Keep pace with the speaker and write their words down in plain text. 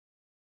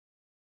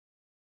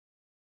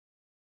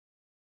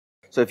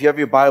So if you have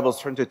your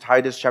Bibles, turn to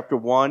Titus chapter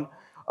 1.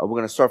 We're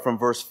going to start from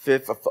verse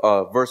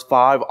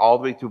 5 all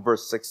the way through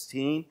verse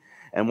 16.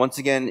 And once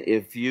again,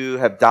 if you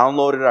have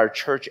downloaded our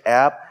church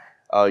app,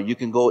 you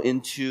can go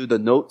into the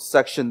notes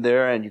section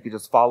there and you can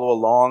just follow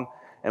along.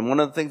 And one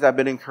of the things I've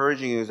been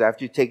encouraging you is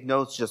after you take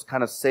notes, just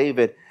kind of save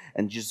it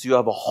and just you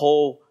have a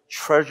whole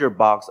treasure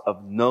box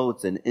of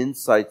notes and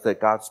insights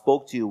that God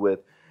spoke to you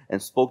with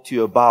and spoke to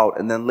you about.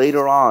 And then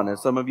later on, and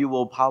some of you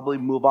will probably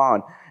move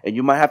on, and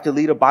you might have to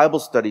lead a Bible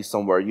study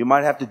somewhere. You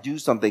might have to do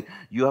something.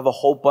 You have a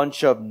whole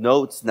bunch of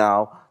notes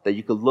now that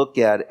you can look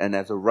at and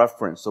as a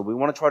reference. So we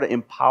want to try to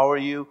empower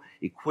you,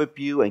 equip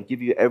you, and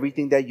give you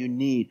everything that you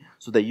need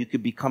so that you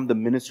could become the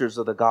ministers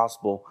of the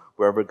gospel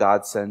wherever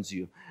God sends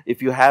you.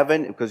 If you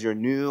haven't, because you're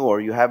new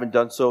or you haven't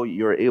done so,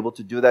 you're able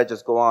to do that.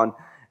 Just go on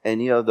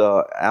any of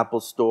the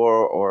Apple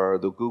Store or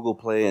the Google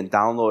Play and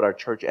download our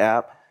church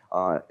app,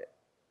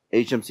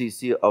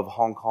 HMCC of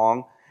Hong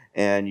Kong,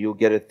 and you'll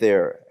get it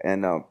there.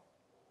 And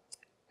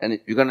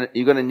you're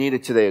gonna need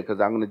it today because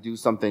I'm gonna do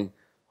something.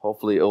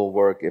 Hopefully it'll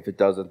work. If it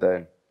doesn't,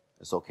 then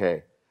it's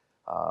okay.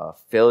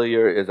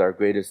 Failure is our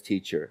greatest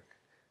teacher.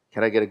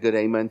 Can I get a good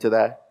amen to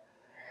that?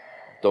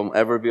 Don't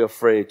ever be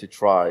afraid to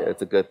try.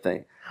 It's a good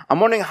thing.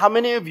 I'm wondering how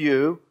many of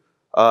you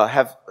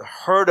have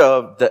heard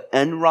of the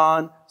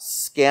Enron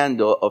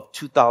scandal of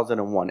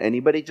 2001.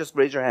 Anybody? Just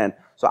raise your hand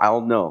so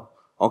I'll know.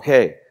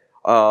 Okay.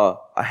 A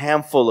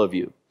handful of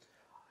you.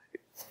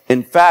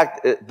 In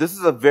fact, this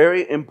is a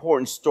very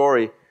important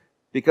story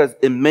because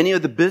in many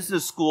of the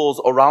business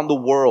schools around the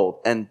world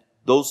and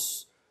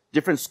those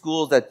different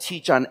schools that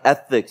teach on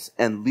ethics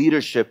and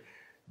leadership,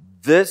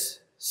 this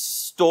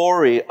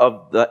story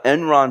of the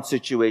Enron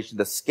situation,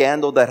 the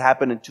scandal that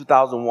happened in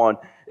 2001,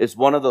 is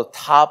one of the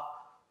top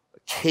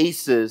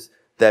cases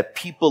that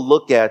people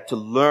look at to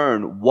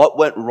learn what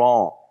went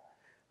wrong.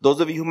 Those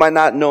of you who might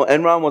not know,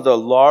 Enron was a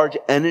large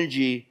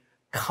energy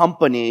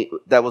company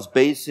that was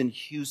based in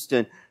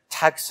Houston,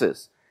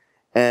 Texas.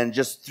 And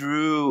just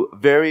through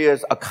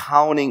various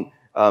accounting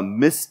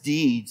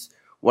misdeeds,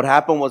 what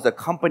happened was the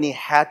company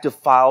had to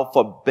file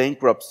for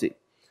bankruptcy.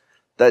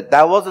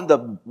 That wasn't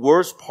the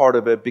worst part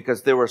of it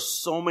because there were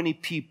so many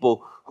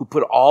people who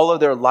put all of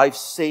their life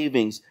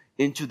savings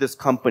into this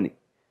company.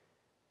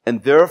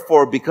 And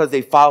therefore, because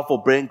they filed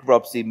for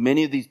bankruptcy,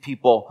 many of these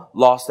people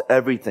lost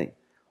everything.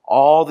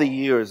 All the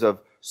years of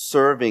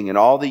serving and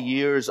all the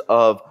years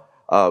of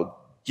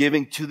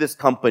giving to this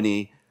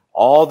company,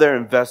 all their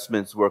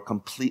investments were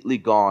completely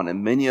gone.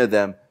 And many of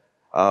them,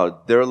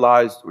 their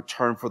lives were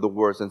turned for the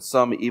worse. And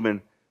some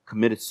even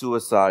committed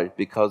suicide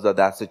because of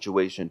that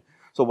situation.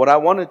 So what I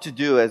wanted to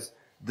do is,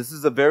 this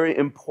is a very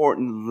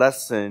important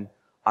lesson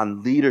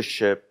on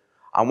leadership.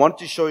 I want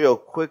to show you a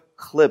quick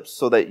clip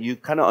so that you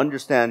kind of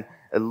understand,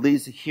 at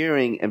least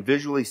hearing and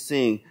visually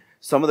seeing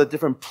some of the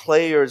different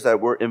players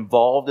that were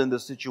involved in the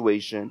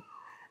situation,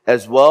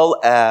 as well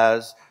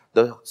as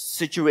the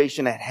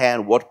situation at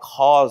hand, what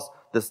caused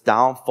this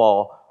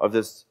downfall of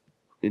this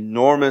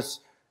enormous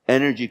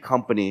energy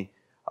company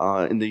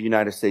in the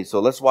United States. So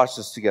let's watch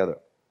this together.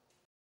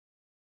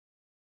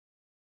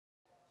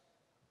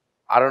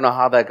 I don't know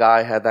how that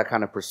guy had that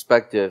kind of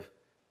perspective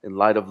in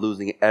light of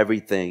losing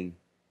everything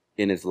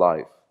in his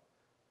life.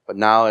 But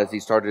now as he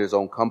started his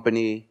own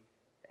company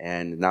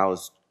and now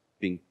is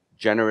being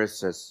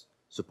generous as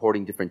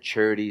supporting different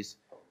charities,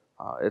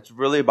 it's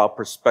really about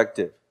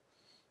perspective.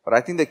 But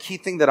I think the key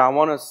thing that I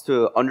want us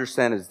to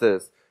understand is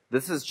this.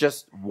 This is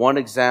just one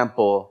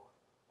example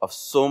of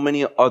so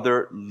many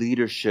other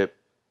leadership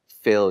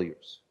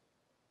failures.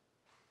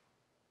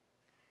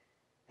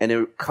 And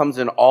it comes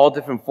in all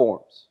different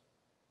forms.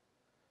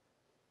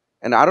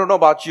 And I don't know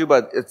about you,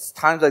 but it's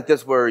times like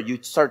this where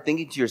you start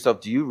thinking to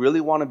yourself, do you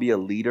really want to be a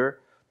leader?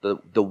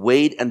 The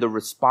weight and the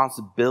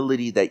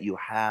responsibility that you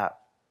have.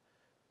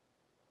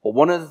 But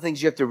one of the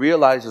things you have to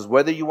realize is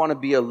whether you want to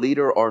be a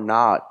leader or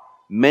not,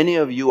 many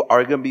of you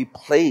are going to be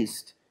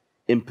placed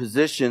in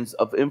positions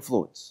of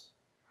influence.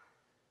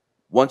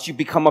 Once you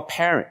become a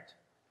parent,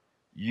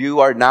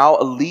 you are now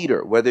a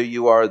leader. Whether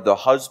you are the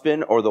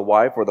husband or the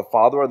wife or the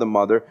father or the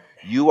mother,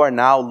 you are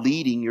now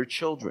leading your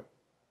children.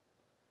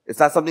 It's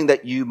not something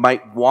that you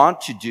might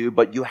want to do,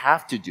 but you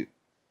have to do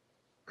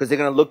because they're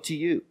going to look to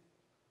you.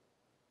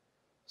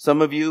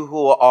 Some of you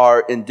who are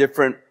in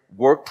different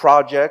work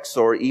projects,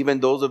 or even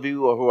those of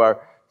you who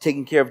are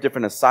taking care of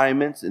different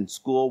assignments in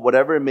school,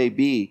 whatever it may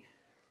be,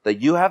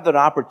 that you have the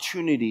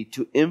opportunity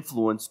to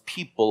influence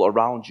people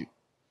around you.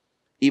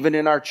 Even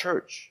in our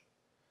church.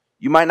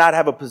 You might not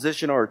have a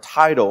position or a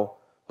title,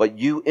 but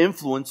you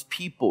influence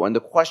people. And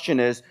the question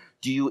is,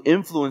 do you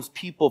influence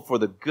people for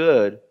the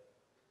good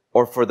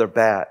or for the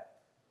bad?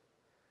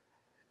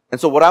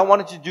 And so what I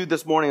wanted to do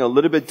this morning, a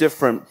little bit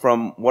different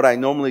from what I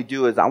normally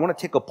do, is I want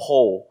to take a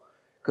poll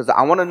because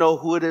I want to know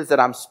who it is that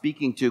I'm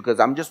speaking to, because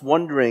I'm just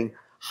wondering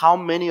how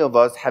many of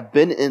us have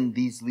been in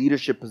these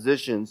leadership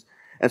positions,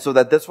 and so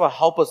that this will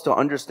help us to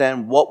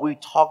understand what we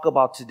talk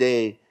about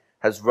today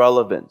has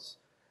relevance.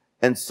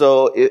 And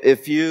so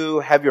if you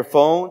have your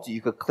phones, you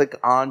could click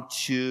on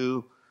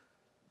to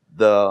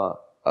the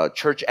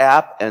church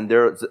app, and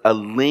there's a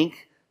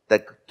link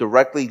that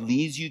directly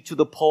leads you to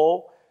the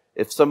poll.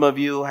 If some of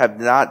you have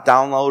not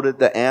downloaded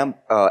the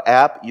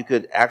app, you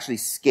could actually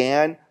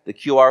scan the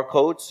QR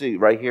code, see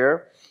right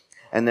here,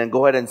 and then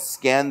go ahead and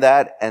scan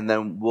that, and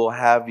then we'll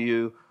have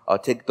you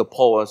take the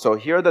poll. And so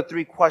here are the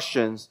 3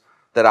 questions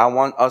that I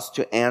want us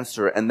to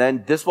answer. And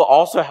then this will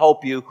also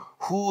help you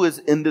who is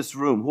in this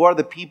room. Who are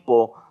the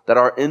people that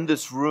are in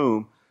this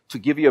room to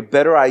give you a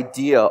better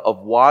idea of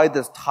why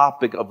this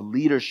topic of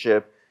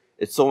leadership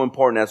is so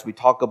important as we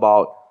talk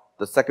about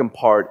the second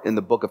part in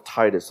the book of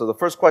Titus. So the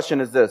first question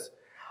is this: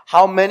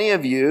 how many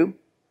of you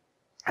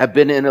have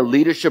been in a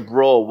leadership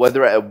role,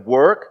 whether at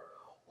work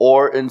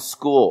or in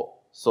school?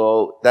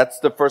 So that's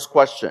the first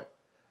question.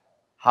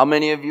 How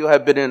many of you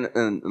have been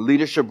in a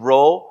leadership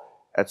role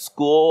at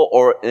school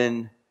or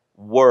in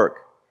work,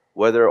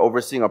 whether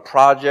overseeing a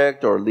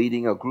project or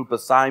leading a group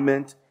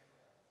assignment?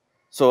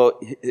 So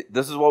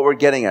this is what we're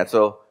getting at.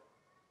 So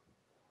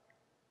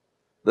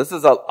this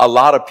is a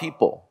lot of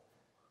people.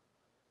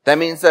 That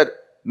means that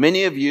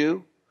many of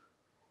you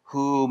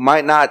who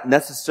might not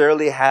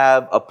necessarily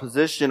have a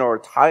position or a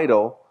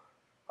title,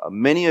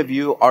 many of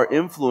you are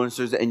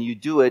influencers, and you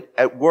do it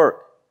at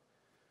work.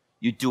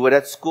 You do it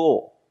at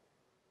school.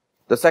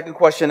 The second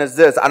question is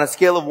this: on a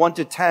scale of 1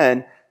 to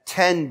 10,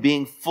 10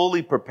 being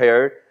fully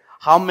prepared,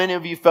 how many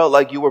of you felt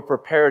like you were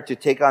prepared to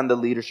take on the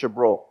leadership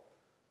role?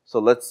 So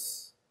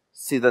let's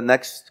see the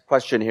next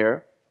question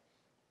here.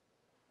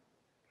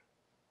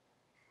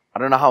 I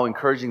don't know how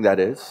encouraging that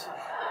is.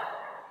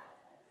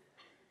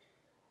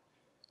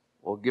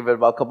 We'll give it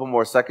about a couple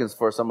more seconds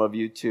for some of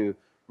you to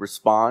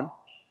respond.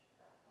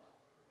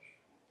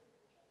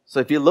 So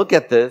if you look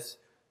at this,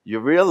 you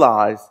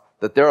realize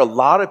that there are a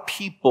lot of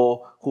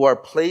people who are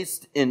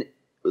placed in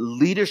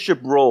leadership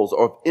roles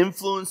or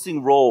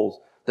influencing roles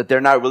that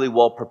they're not really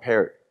well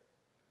prepared.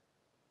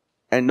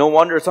 And no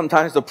wonder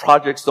sometimes the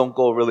projects don't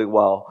go really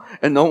well.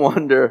 And no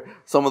wonder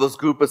some of those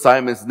group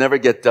assignments never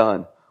get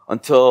done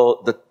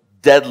until the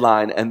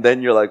deadline. And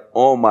then you're like,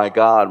 oh my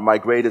God, my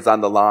grade is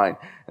on the line.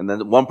 And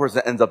then one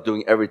person ends up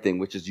doing everything,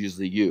 which is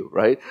usually you,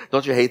 right?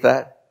 Don't you hate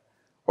that?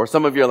 Or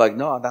some of you are like,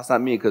 no, that's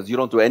not me, because you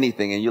don't do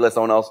anything and you let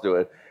someone else do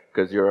it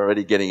because you're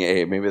already getting an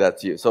A. Maybe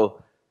that's you.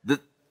 So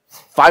the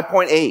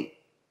 5.8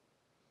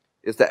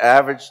 is the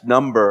average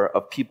number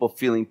of people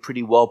feeling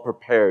pretty well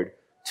prepared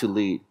to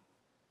lead.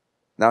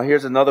 Now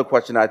here's another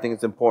question I think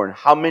is important.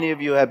 How many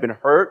of you have been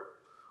hurt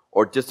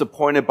or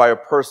disappointed by a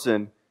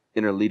person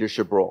in a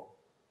leadership role?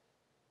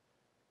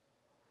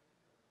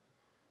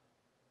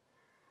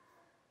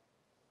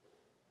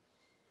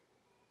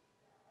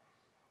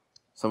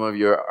 Some of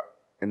you are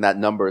in that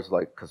number is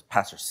like, because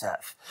Pastor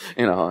Seth,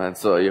 and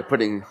so you're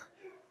putting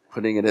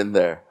it in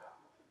there.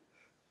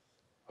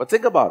 But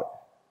think about it.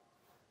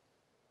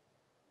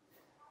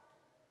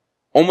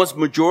 Almost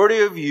majority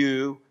of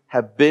you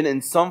have been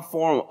in some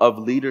form of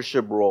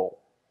leadership role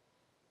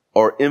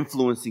or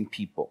influencing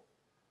people.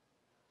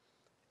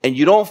 And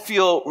you don't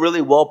feel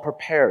really well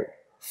prepared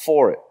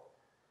for it.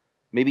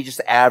 Maybe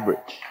just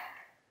average.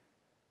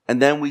 And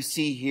then we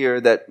see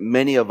here that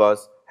many of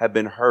us have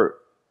been hurt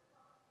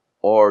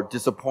or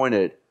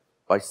disappointed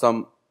by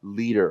some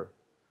leader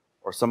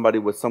or somebody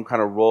with some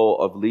kind of role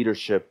of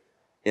leadership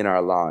in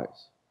our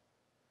lives.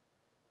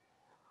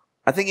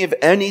 I think if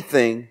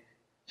anything,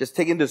 just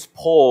taking this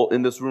poll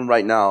in this room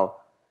right now,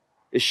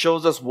 it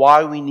shows us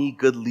why we need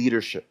good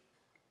leadership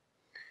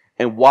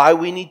and why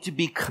we need to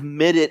be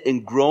committed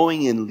in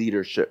growing in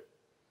leadership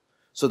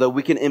so that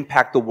we can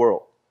impact the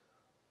world.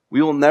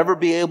 We will never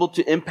be able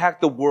to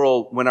impact the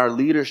world when our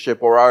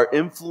leadership or our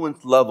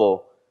influence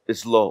level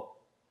is low.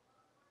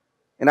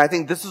 And I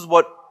think this is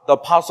what the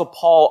Apostle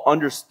Paul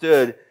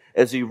understood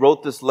as he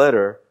wrote this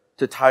letter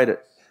to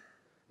Titus.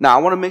 Now,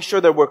 I want to make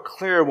sure that we're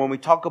clear when we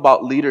talk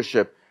about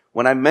leadership.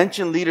 When I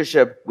mention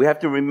leadership, we have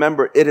to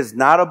remember it is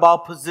not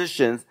about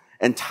positions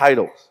and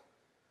titles.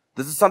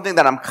 This is something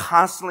that I'm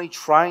constantly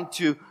trying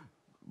to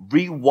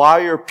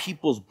rewire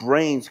people's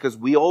brains, because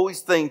we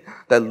always think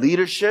that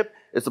leadership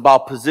is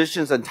about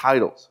positions and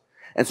titles.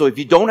 And so if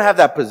you don't have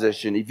that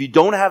position, if you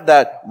don't have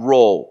that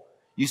role,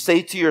 you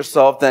say to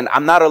yourself, then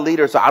I'm not a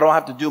leader, so I don't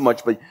have to do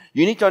much. But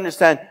you need to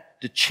understand,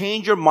 to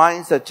change your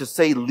mindset to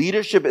say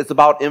leadership is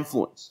about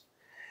influence.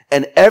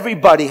 And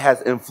everybody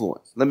has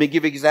influence. Let me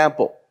give you an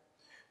example.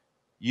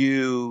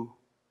 You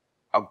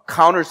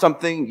encounter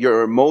something,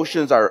 your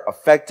emotions are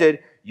affected,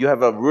 you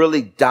have a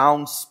really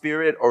down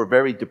spirit or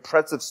very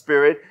depressive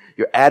spirit,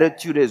 your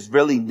attitude is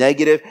really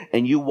negative,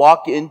 and you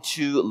walk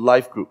into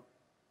life group.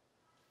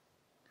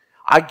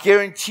 I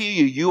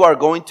guarantee you are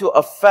going to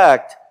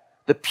affect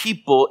the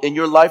people in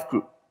your life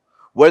group.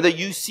 Whether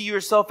you see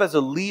yourself as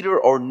a leader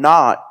or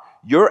not,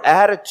 your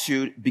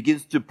attitude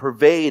begins to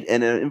pervade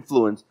and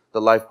influence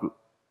the life group.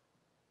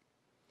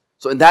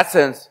 So in that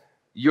sense,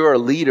 you're a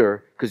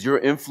leader because you're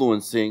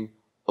influencing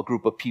a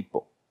group of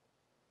people.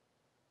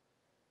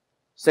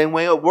 Same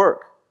way at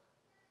work.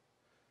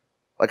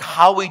 Like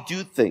how we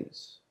do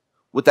things,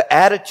 with the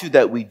attitude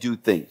that we do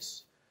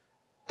things,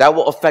 that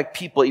will affect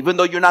people, even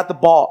though you're not the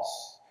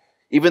boss.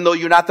 Even though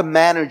you're not the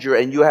manager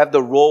and you have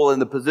the role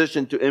and the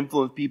position to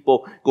influence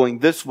people going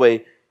this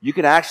way, you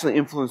can actually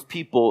influence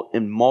people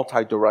in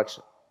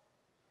multi-direction.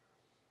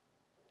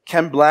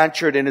 Ken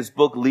Blanchard, in his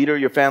book, Lead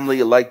Your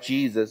Family Like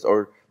Jesus,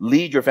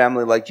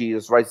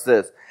 writes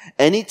this: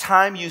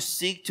 anytime you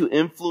seek to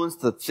influence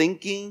the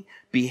thinking,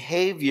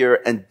 behavior,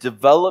 and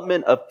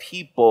development of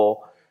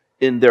people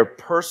in their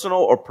personal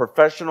or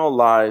professional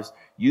lives,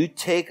 you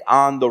take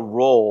on the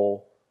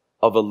role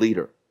of a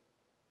leader.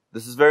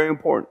 This is very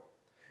important.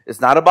 It's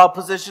not about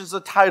positions or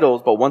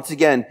titles, but once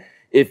again,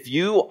 if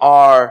you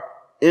are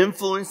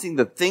influencing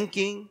the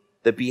thinking,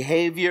 the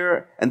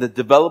behavior, and the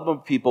development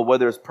of people,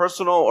 whether it's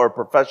personal or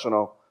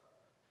professional,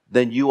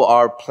 then you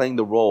are playing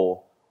the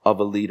role of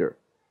a leader.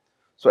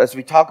 So as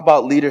we talk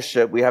about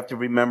leadership, we have to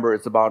remember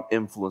it's about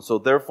influence. So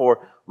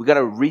therefore, we got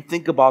to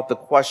rethink about the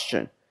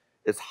question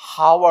is,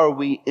 how are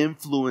we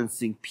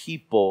influencing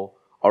people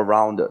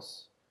around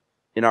us,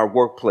 in our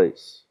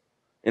workplace,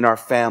 in our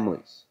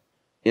families,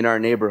 in our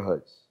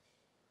neighborhoods?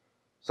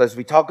 So as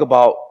we talk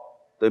about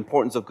the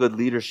importance of good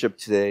leadership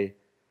today,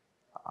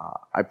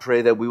 I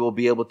pray that we will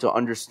be able to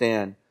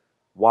understand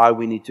why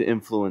we need to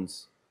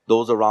influence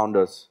those around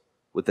us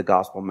with the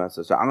gospel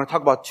message. So I'm going to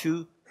talk about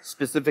two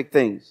specific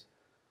things.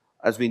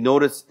 As we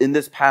notice in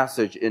this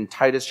passage in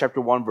Titus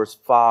chapter 1, verse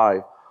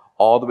 5,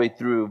 all the way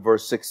through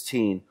verse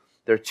 16,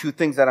 there are two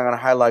things that I'm going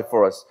to highlight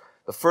for us.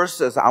 The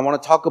first is I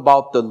want to talk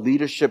about the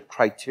leadership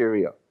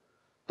criteria.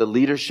 The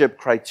leadership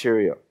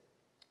criteria.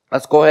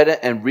 Let's go ahead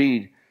and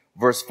read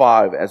verse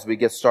 5 as we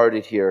get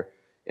started here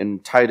in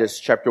Titus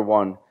chapter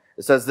 1.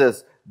 It says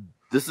this.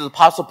 This is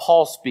Apostle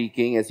Paul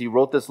speaking as he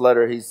wrote this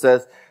letter. He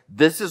says,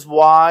 "This is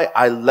why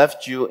I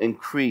left you in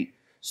Crete,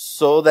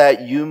 so that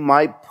you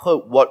might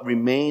put what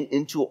remained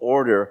into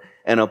order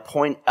and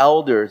appoint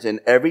elders in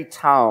every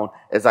town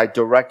as I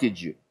directed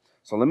you."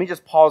 So let me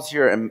just pause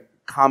here and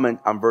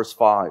comment on verse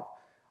 5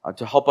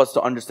 to help us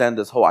to understand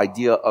this whole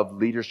idea of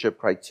leadership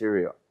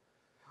criteria.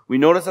 We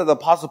notice that the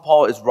Apostle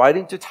Paul is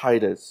writing to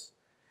Titus,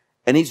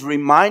 and he's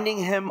reminding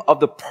him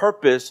of the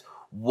purpose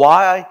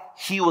why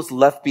he was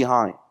left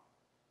behind.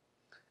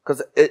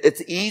 Because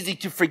it's easy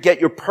to forget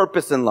your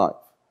purpose in life.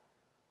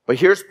 But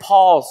here's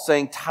Paul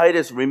saying,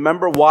 Titus,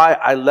 remember why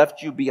I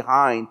left you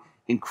behind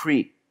in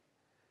Crete.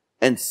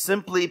 And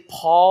simply,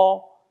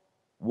 Paul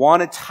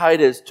wanted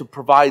Titus to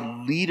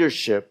provide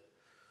leadership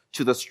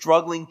to the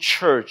struggling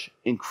church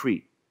in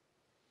Crete,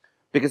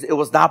 because it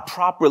was not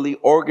properly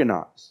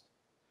organized.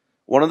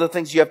 One of the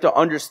things you have to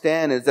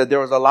understand is that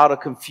there was a lot of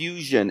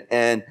confusion,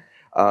 and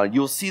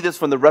you'll see this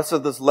from the rest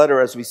of this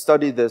letter as we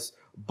study this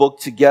book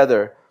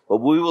together. But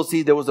we will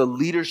see there was a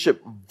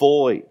leadership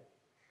void.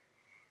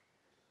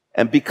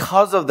 And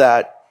because of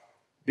that,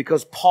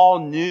 because Paul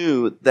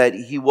knew that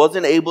he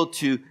wasn't able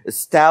to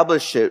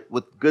establish it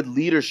with good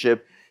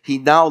leadership, he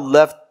now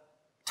left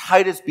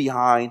Titus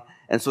behind,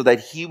 and so that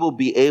he will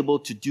be able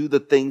to do the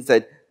things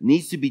that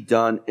needs to be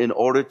done in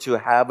order to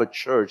have a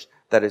church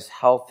that is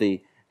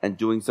healthy and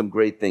doing some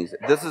great things.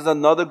 This is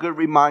another good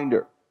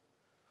reminder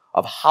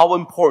of how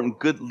important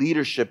good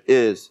leadership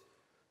is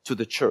to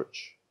the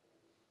church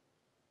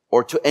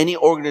or to any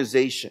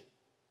organization.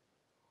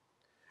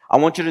 I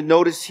want you to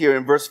notice here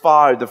in verse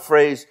 5 the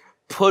phrase,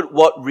 "put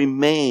what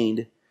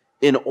remained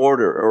in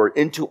order," or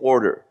into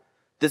order.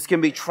 This can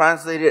be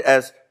translated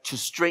as to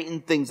straighten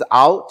things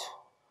out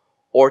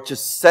or to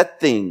set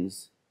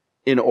things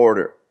in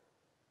order.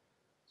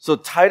 So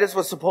Titus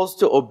was supposed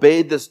to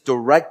obey this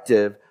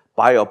directive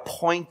by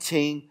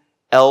appointing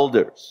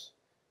elders.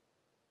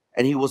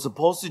 And he was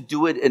supposed to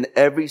do it in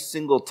every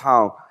single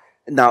town.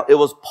 Now, it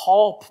was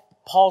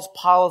Paul's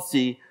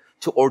policy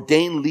to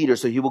ordain leaders.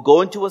 So he will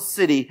go into a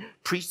city,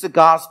 preach the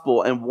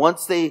gospel, and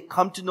once they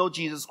come to know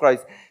Jesus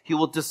Christ, he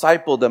will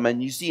disciple them.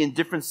 And you see in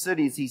different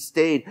cities, he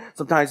stayed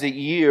sometimes a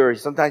year,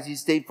 sometimes he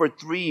stayed for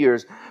 3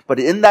 years. But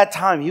in that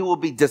time, he will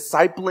be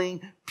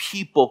discipling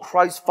people,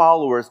 Christ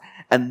followers.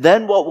 And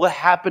then what will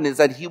happen is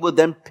that he will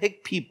then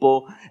pick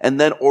people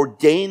and then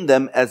ordain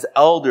them as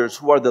elders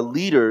who are the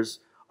leaders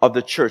of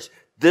the church.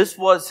 This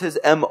was his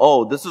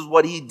MO. This is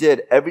what he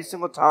did every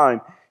single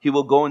time he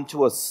will go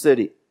into a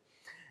city.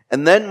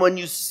 And then when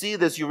you see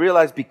this, you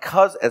realize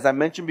because, as I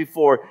mentioned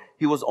before,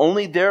 he was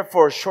only there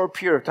for a short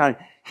period of time,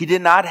 he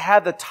did not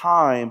have the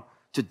time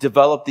to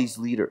develop these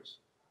leaders.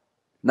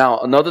 Now,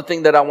 another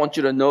thing that I want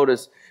you to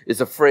notice is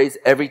the phrase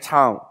 "every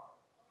town,"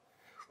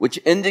 which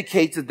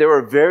indicates that there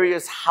are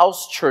various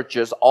house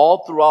churches all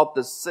throughout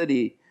the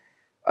city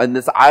on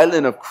this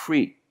island of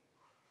Crete.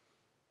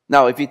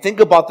 Now, if you think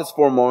about this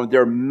for a moment,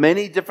 there are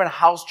many different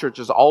house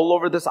churches all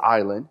over this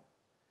island.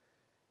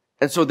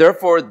 And so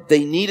therefore,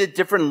 they needed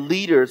different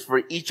leaders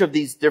for each of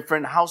these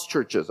different house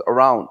churches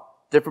around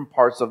different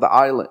parts of the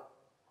island.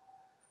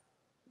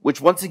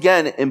 Which once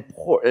again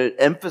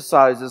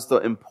emphasizes the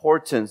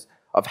importance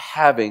of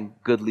having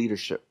good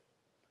leadership.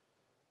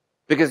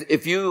 Because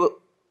if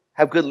you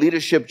have good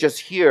leadership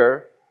just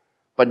here,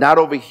 but not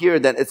over here,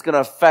 then it's going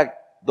to affect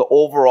the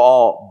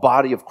overall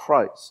body of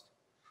Christ.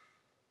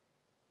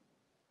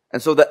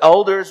 And so the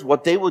elders,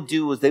 what they will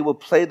do is they will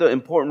play the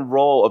important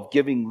role of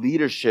giving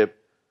leadership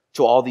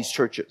to all these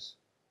churches.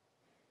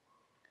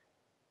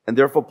 And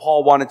therefore,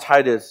 Paul wanted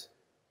Titus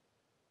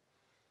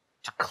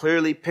to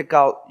clearly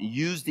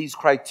use these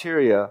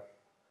criteria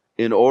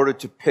in order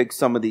to pick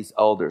some of these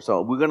elders.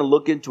 So we're going to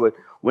look into it.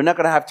 We're not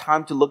going to have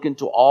time to look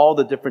into all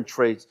the different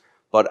traits,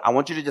 but I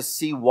want you to just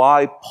see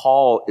why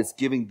Paul is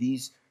giving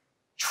these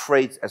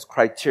traits as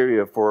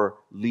criteria for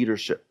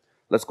leadership.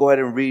 Let's go ahead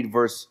and read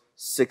verse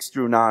 6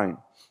 through 9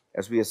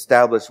 as we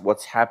establish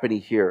what's happening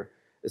here.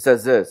 It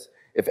says this: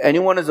 if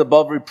anyone is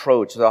above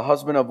reproach, the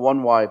husband of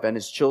one wife, and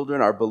his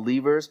children are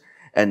believers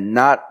and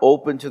not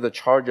open to the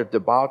charge of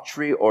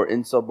debauchery or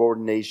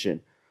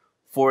insubordination.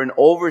 For an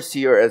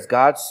overseer as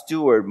God's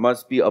steward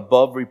must be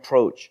above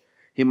reproach.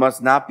 He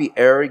must not be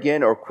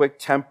arrogant or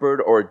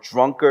quick-tempered or a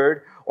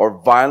drunkard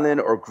or violent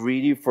or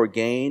greedy for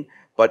gain,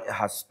 but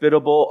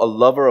hospitable, a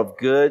lover of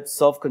good,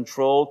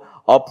 self-controlled,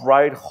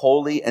 upright,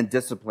 holy, and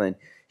disciplined.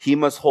 He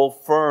must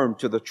hold firm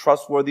to the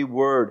trustworthy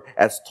word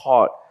as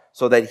taught,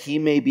 so that he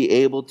may be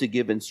able to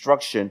give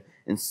instruction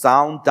in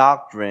sound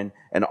doctrine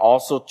and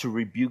also to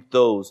rebuke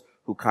those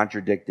who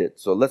contradict it.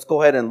 So let's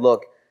go ahead and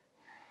look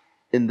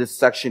in this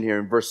section here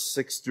in verse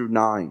 6 through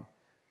 9.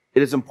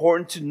 It is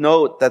important to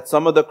note that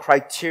some of the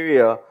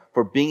criteria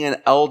for being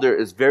an elder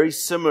is very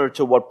similar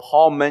to what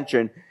Paul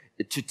mentioned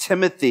to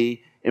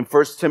Timothy in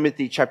 1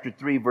 Timothy chapter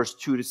 3, verse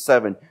 2 to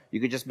 7. You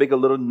can just make a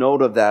little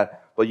note of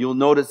that, but you'll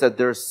notice that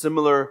there are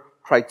similar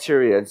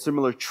criteria and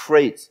similar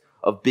traits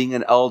of being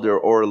an elder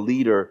or a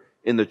leader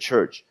in the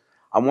church.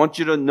 I want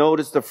you to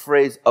notice the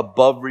phrase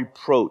above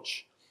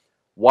reproach.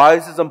 Why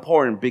is this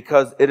important?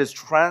 Because it is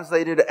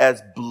translated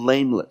as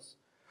blameless.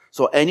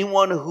 So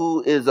anyone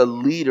who is a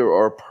leader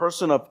or a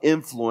person of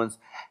influence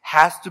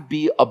has to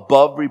be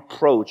above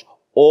reproach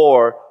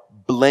or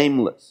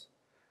blameless.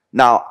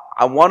 Now,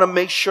 I want to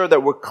make sure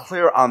that we're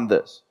clear on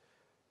this.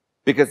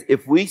 Because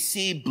if we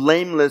see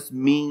blameless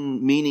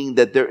meaning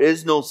that there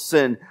is no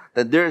sin,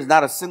 that there is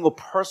not a single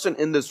person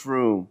in this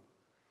room,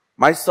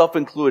 myself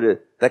included,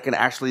 that can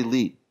actually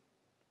lead.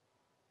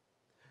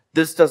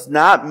 This does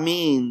not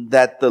mean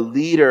that the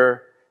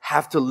leader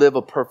have to live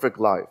a perfect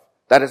life.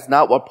 That is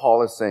not what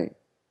Paul is saying.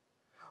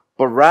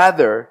 But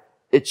rather,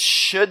 it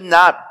should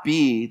not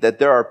be that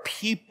there are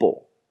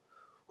people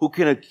who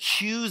can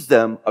accuse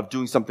them of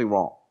doing something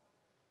wrong.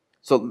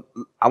 So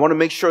I want to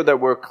make sure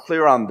that we're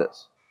clear on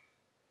this.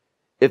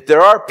 If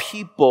there are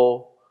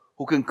people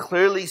who can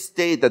clearly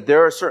state that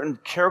there are certain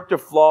character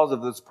flaws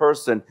of this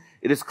person,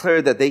 it is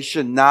clear that they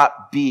should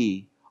not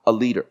be a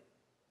leader.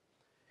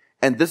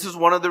 And this is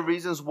one of the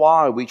reasons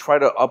why we try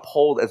to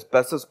uphold as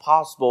best as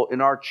possible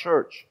in our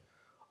church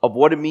of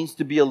what it means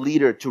to be a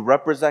leader, to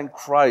represent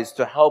Christ,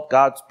 to help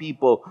God's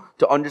people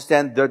to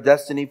understand their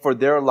destiny for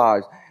their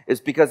lives.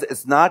 It's because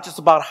it's not just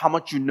about how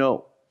much you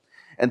know.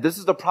 And this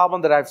is the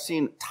problem that I've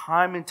seen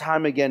time and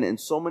time again in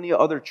so many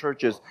other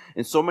churches,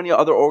 in so many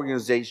other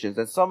organizations.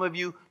 And some of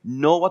you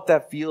know what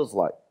that feels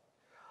like.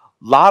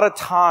 A lot of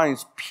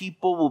times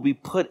people will be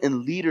put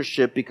in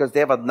leadership because they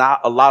have a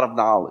lot of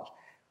knowledge.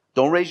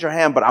 Don't raise your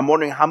hand, but I'm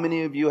wondering how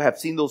many of you have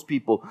seen those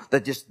people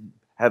that just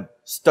have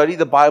studied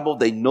the Bible.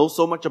 They know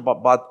so much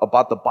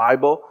about the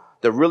Bible.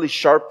 They're really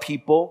sharp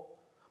people.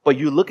 But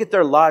you look at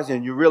their lives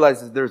and you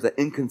realize that there's an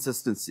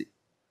inconsistency.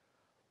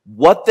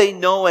 What they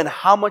know and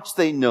how much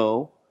they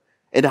know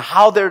and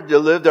how they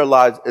live their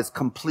lives is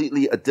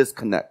completely a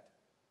disconnect.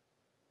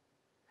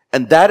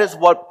 And that is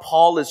what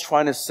Paul is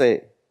trying to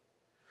say.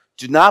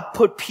 Do not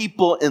put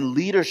people in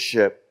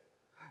leadership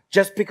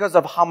just because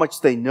of how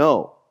much they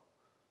know.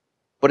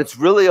 But it's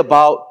really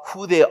about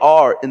who they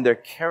are in their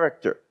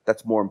character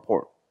that's more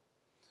important.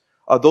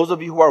 Those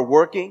of you who are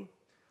working,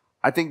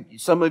 I think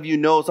some of you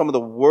know some of the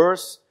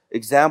worst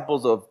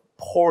examples of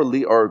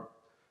or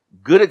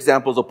good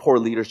examples of poor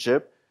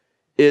leadership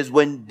is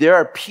when there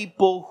are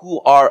people who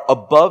are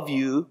above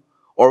you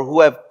or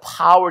who have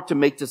power to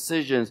make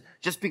decisions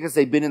just because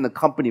they've been in the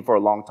company for a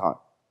long time.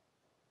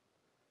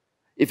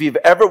 If you've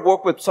ever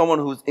worked with someone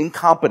who's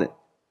incompetent,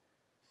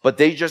 but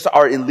they just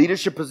are in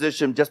leadership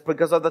position just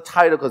because of the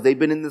title, because they've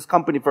been in this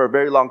company for a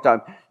very long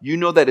time, you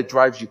know that it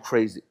drives you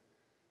crazy.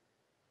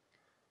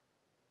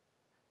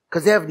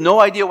 Because they have no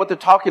idea what they're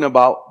talking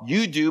about.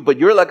 You do, but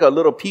you're like a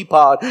little pea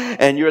pod,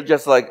 and you're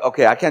just like,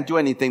 okay, I can't do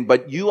anything.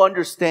 But you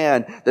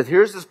understand that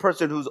here's this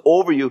person who's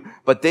over you,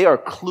 but they are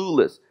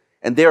clueless,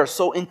 and they are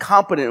so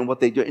incompetent in what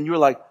they do. And you're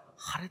like,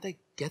 how did they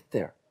get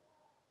there?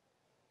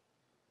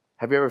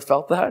 Have you ever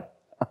felt that?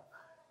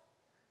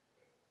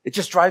 It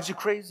just drives you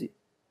crazy.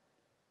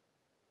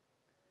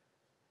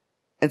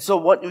 And so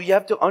what you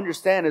have to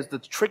understand is the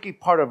tricky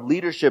part of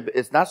leadership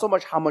is not so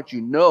much how much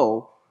you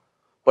know,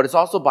 but it's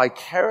also by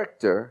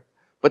character.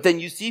 But then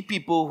you see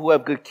people who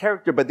have good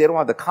character, but they don't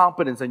have the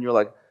competence, and you're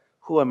like,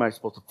 who am I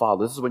supposed to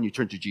follow? This is when you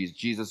turn to Jesus.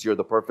 Jesus, you're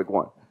the perfect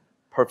one.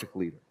 Perfect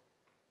leader.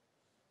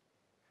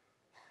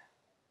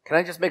 Can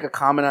I just make a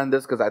comment on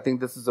this? Because I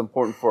think this is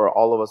important for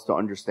all of us to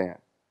understand.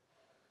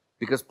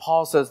 Because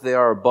Paul says they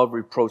are above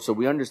reproach, so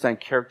we understand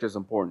character is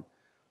important.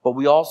 But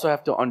we also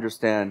have to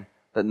understand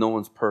that no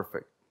one's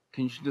perfect.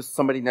 Can you just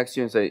somebody next to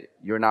you and say,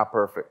 you're not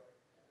perfect?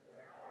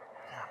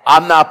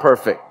 I'm not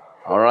perfect.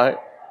 All right?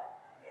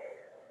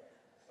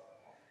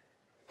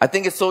 I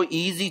think it's so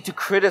easy to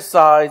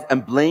criticize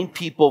and blame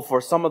people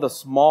for some of the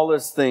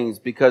smallest things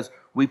because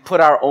we put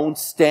our own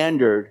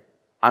standard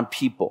on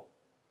people.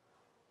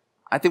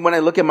 I think when I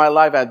look at my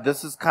life,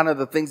 this is kind of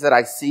the things that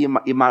I see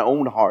in my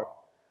own heart.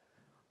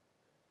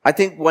 I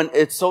think when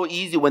it's so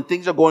easy, when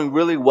things are going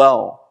really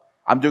well,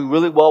 I'm doing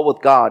really well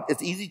with God,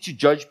 it's easy to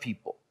judge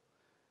people.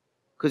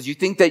 Because you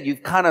think that you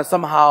kind of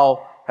somehow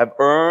have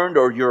earned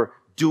or you're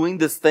doing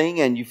this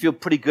thing and you feel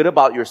pretty good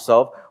about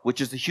yourself,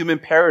 which is the human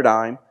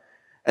paradigm.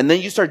 And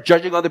then you start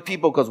judging other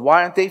people because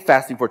why aren't they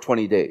fasting for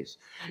 20 days?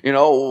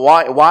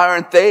 Why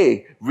aren't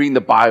they reading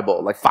the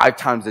Bible like 5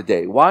 times a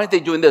day? Why aren't they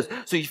doing this?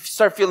 So you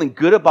start feeling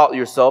good about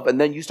yourself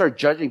and then you start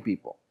judging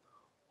people.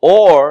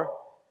 Or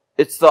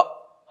it's the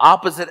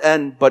opposite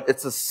end, but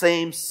it's the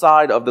same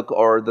side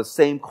or the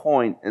same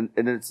coin. And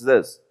it's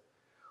this.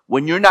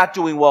 When you're not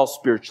doing well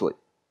spiritually,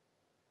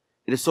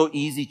 it is so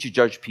easy to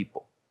judge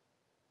people.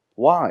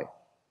 Why?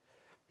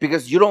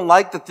 Because you don't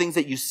like the things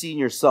that you see in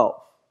yourself.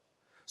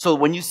 So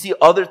when you see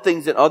other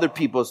things in other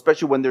people,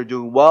 especially when they're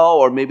doing well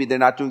or maybe they're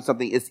not doing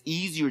something, it's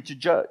easier to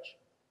judge.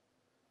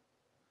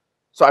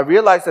 So I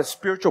realize that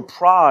spiritual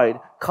pride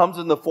comes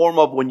in the form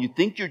of when you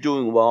think you're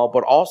doing well,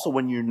 but also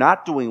when you're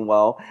not doing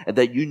well and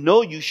that you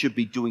know you should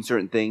be doing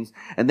certain things.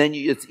 And then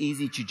it's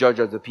easy to judge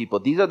other people.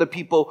 These are the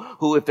people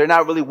who, if they're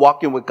not really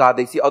walking with God,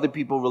 they see other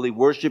people really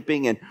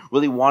worshiping and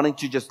really wanting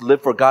to just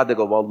live for God. They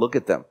go, well, look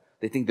at them.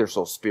 They think they're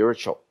so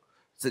spiritual.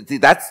 So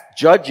that's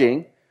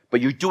judging. But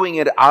you're doing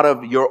it out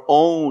of your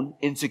own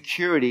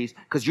insecurities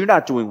because you're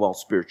not doing well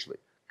spiritually.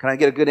 Can I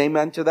get a good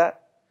amen to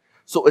that?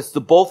 So it's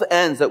the both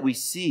ends that we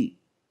see.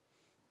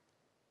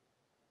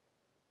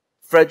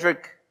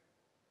 Frederick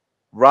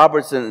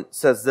Robertson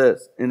says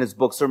this in his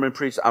book, Sermon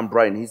Preached on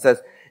Brighton. He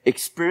says,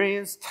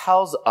 experience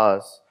tells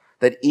us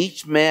that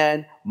each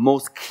man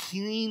most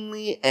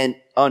keenly and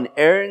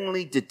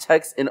unerringly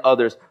detects in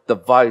others the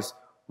vice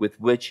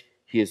with which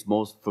he is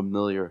most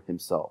familiar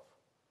himself.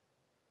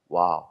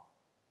 Wow.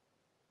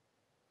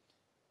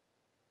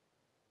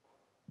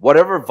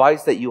 Whatever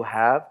vice that you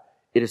have,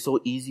 it is so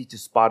easy to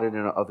spot it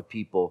in other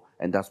people,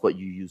 and that's what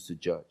you use to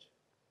judge.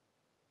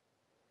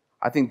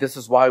 I think this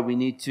is why we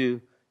need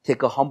to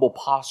take a humble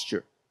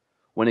posture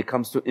when it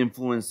comes to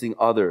influencing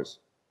others,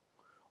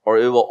 or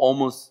it will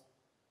almost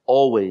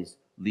always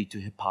lead to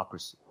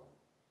hypocrisy.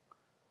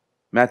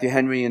 Matthew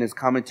Henry, in his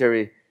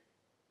commentary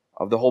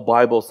of the whole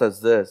Bible, says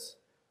this: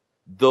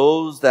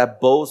 those that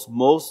boast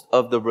most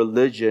of the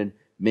religion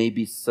may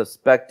be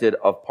suspected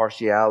of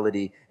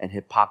partiality and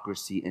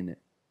hypocrisy in it.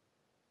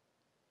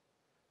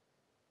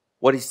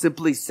 What he's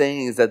simply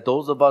saying is that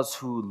those of us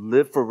who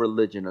live for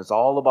religion, it's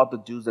all about the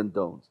do's and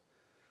don'ts.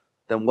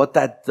 Then what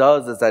that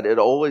does is that it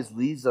always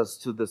leads us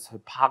to this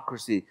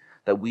hypocrisy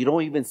that we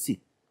don't even see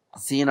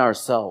in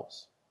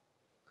ourselves.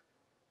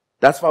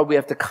 That's why we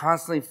have to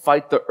constantly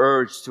fight the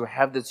urge to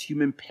have this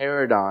human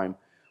paradigm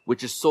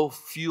which is so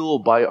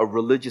fueled by a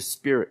religious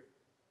spirit.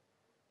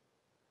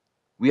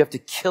 We have to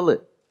kill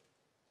it.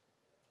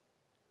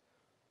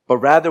 But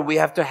rather we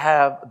have to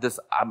have this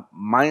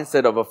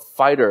mindset of a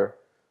fighter,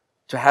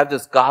 to have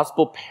this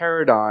gospel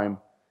paradigm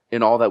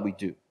in all that we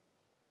do.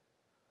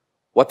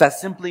 What that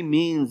simply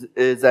means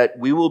is that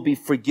we will be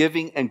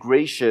forgiving and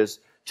gracious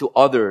to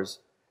others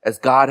as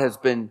God has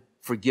been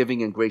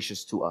forgiving and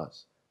gracious to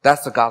us.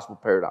 That's the gospel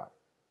paradigm.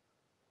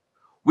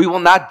 We will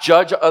not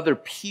judge other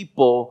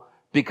people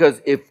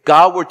because if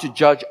God were to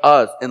judge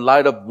us in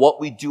light of what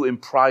we do in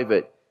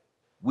private,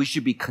 we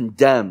should be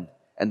condemned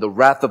and the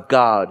wrath of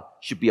God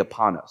should be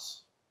upon us.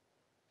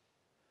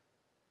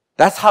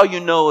 That's how you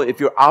know if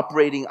you're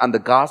operating on the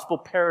gospel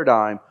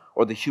paradigm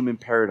or the human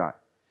paradigm.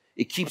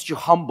 It keeps you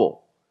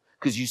humble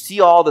because you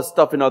see all the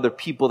stuff in other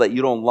people that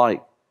you don't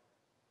like,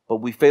 but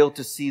we fail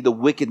to see the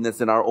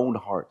wickedness in our own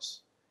hearts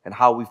and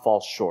how we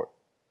fall short.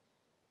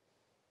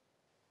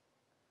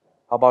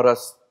 How about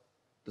us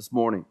this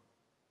morning?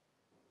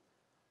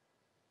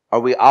 Are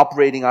we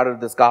operating out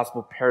of this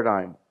gospel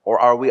paradigm, or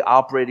are we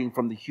operating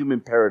from the human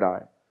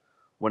paradigm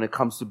when it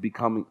comes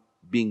to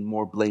being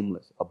more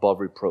blameless, above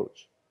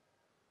reproach?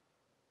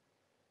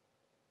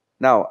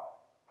 Now,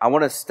 I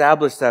want to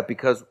establish that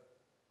because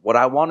what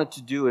I wanted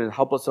to do and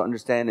help us to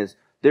understand is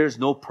there's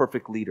no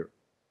perfect leader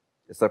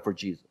except for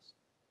Jesus.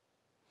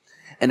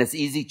 And it's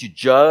easy to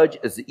judge.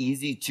 It's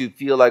easy to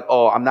feel like,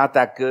 oh, I'm not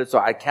that good, so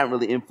I can't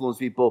really influence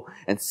people.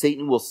 And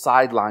Satan will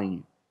sideline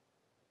you.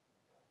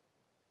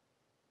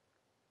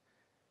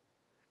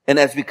 And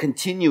as we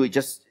continue,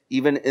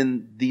 even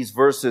in these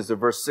verses,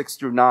 of verse 6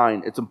 through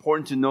 9, it's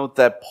important to note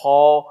that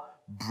Paul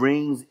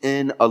brings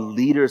in a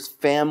leader's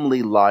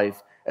family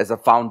life as a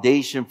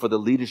foundation for the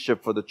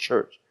leadership for the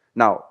church.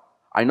 Now,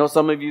 I know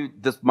some of you,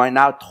 this might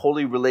not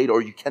totally relate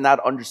or you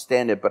cannot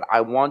understand it, but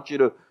I want you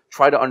to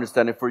try to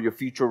understand it for your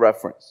future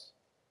reference.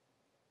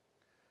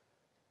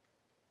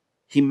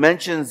 He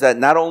mentions that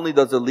not only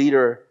does a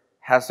leader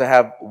has to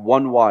have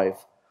one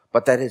wife,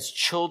 but that his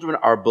children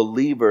are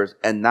believers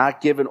and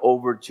not given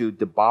over to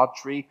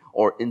debauchery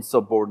or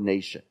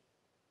insubordination.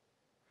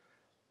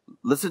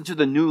 Listen to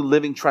the New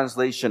Living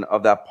Translation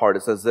of that part.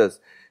 It says this: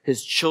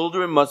 his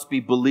children must be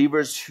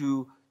believers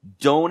who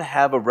don't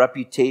have a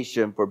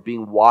reputation for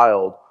being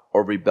wild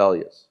or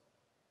rebellious.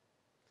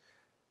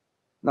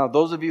 Now,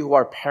 those of you who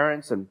are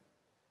parents and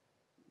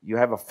you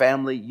have a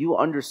family, you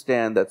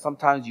understand that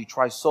sometimes you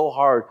try so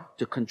hard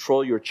to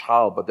control your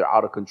child, but they're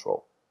out of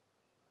control.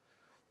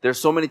 There's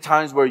so many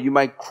times where you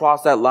might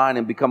cross that line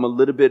and become a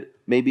little bit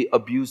maybe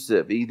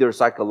abusive, either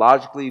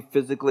psychologically,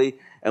 physically,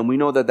 and we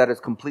know that that is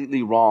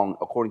completely wrong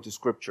according to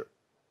Scripture.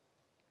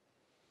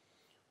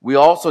 We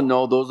also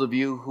know, those of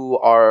you who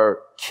are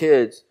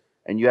kids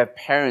and you have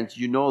parents,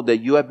 you know that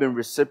you have been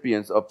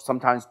recipients of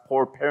sometimes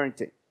poor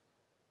parenting.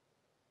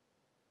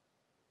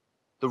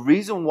 The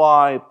reason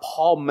why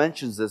Paul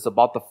mentions this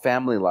about the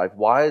family life,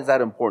 why is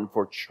that important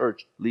for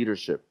church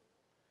leadership,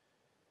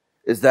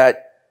 is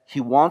that he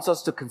wants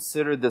us to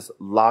consider this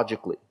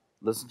logically.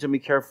 Listen to me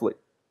carefully.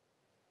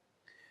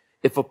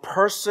 If a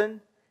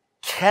person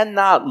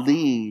cannot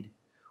lead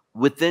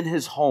within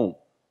his home,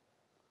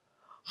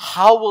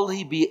 how will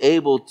he be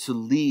able to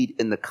lead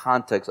in the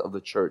context of the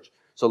church?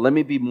 So let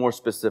me be more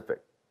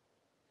specific.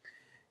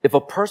 If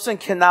a person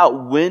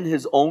cannot win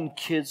his own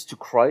kids to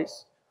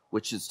Christ,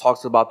 which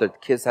talks about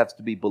that kids have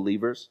to be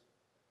believers,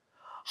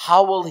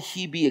 how will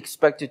he be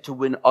expected to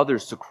win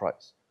others to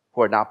Christ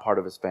who are not part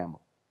of his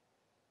family?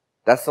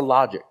 That's the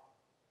logic.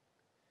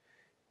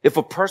 If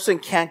a person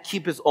can't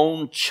keep his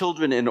own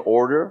children in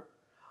order,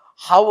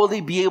 how will he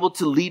be able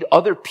to lead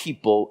other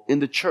people in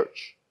the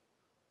church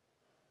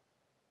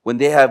when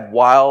they have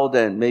wild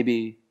and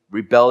maybe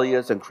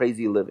rebellious and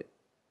crazy living?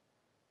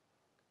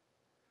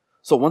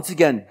 So once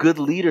again, good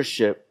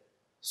leadership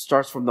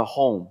starts from the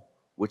home,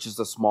 which is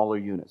the smaller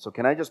unit. So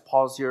can I just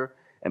pause here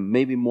and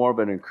maybe more of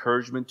an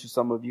encouragement to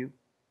some of you?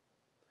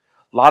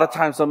 A lot of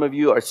times some of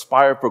you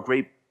aspire for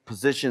great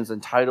positions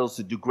and titles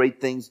to do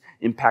great things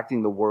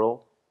impacting the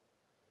world.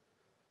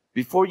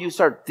 Before you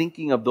start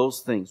thinking of those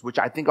things, which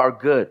I think are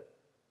good,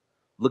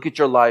 look at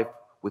your life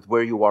with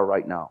where you are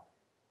right now.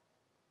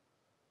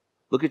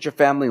 Look at your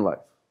family life.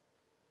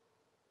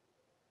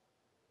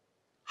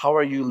 How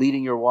are you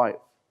leading your wife?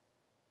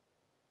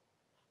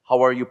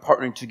 How are you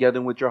partnering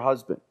together with your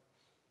husband?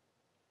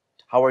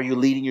 How are you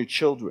leading your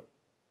children?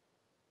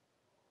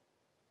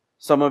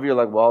 Some of you are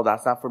like, well,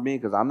 that's not for me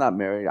because I'm not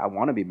married. I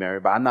want to be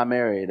married, but I'm not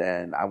married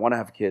and I want to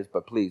have kids,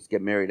 but please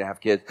get married and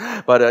have kids.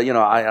 But, I don't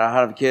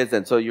have kids,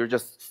 and so you're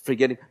just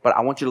forgetting. But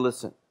I want you to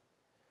listen.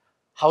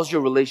 How's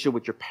your relationship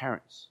with your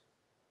parents?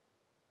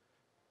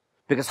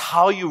 Because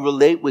how you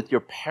relate with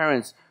your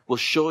parents will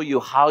show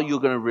you how you're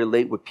going to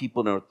relate with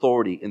people in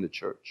authority in the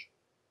church.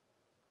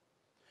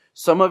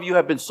 Some of you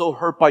have been so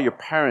hurt by your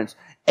parents.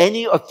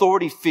 Any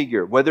authority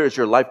figure, whether it's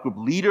your life group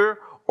leader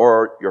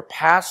or your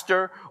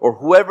pastor or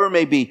whoever it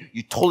may be,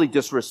 you totally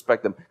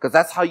disrespect them because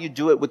that's how you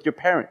do it with your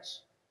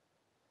parents.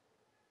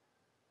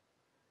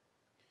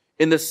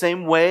 In the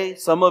same way,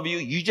 some of you,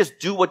 you just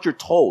do what you're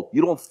told.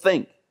 You don't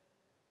think.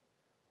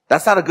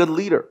 That's not a good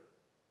leader.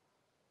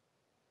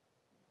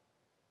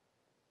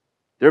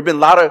 There have been a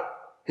lot of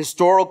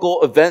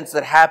historical events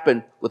that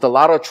happened with a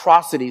lot of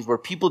atrocities where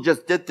people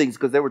just did things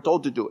because they were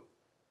told to do it.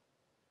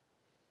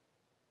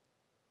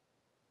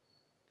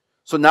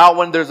 So now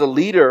when there's a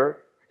leader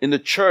in the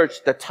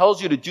church that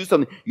tells you to do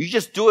something, you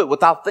just do it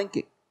without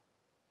thinking.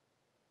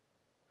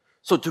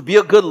 So to be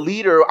a good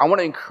leader, I want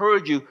to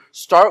encourage you,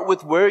 start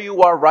with where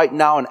you are right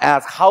now and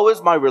ask, how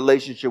is my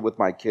relationship with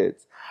my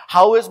kids?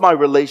 How is my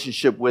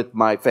relationship with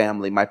my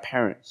family, my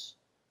parents?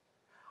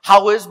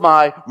 How is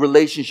my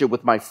relationship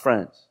with my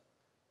friends?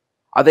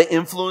 Are they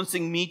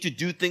influencing me to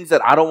do things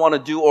that I don't want to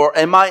do? Or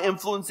am I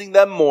influencing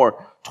them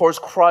more towards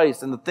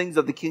Christ and the things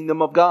of the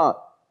kingdom of God?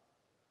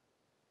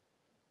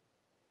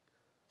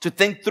 To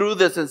think through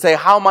this and say,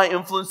 how am I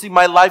influencing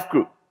my life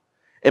group?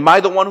 Am I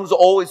the one who's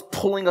always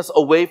pulling us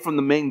away from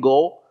the main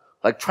goal?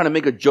 Like trying to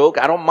make a joke?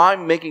 I don't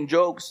mind making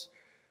jokes,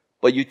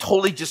 but you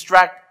totally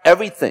distract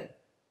everything.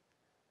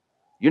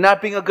 You're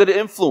not being a good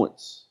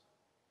influence.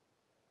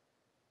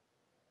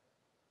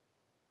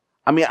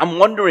 I mean, I'm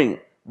wondering,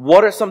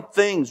 what are some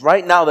things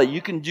right now that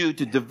you can do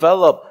to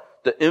develop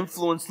the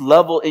influence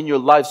level in your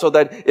life so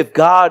that if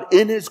God,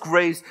 in His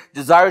grace,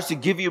 desires to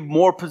give you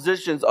more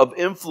positions of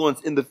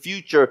influence in the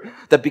future,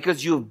 that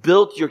because you've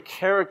built your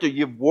character,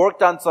 you've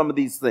worked on some of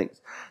these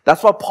things.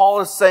 That's what Paul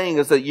is saying,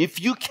 is that if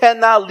you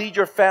cannot lead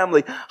your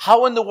family,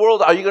 how in the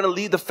world are you going to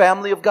lead the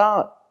family of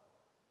God?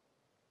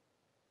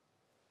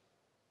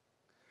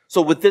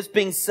 So with this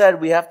being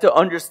said, we have to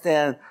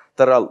understand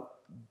that a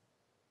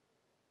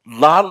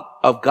lot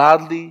of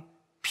godly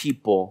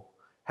people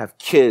have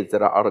kids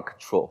that are out of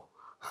control.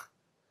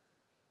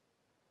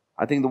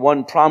 I think the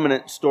one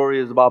prominent story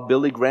is about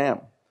Billy Graham,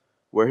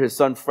 where his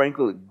son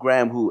Franklin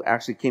Graham, who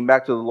actually came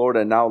back to the Lord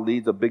and now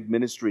leads a big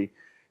ministry,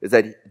 is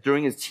that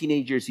during his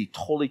teenage years, he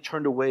totally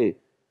turned away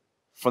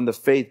from the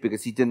faith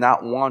because he did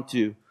not want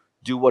to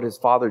do what his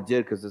father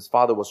did because his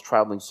father was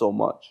traveling so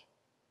much.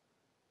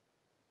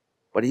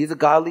 But he's a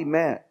godly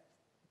man,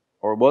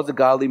 or was a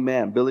godly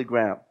man, Billy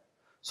Graham.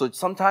 So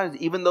sometimes,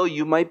 even though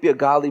you might be a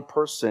godly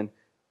person,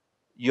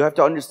 you have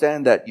to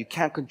understand that you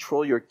can't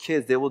control your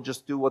kids. They will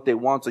just do what they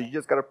want. So you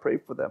just got to pray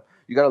for them.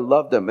 You got to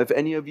love them. If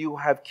any of you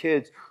have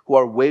kids who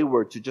are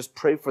wayward, to just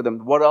pray for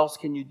them. What else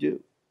can you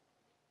do?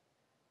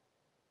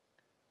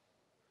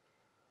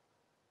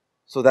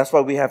 So that's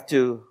why we have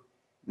to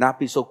not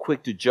be so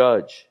quick to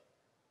judge,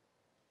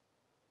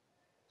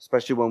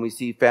 especially when we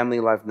see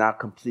family life not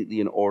completely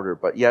in order.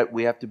 But yet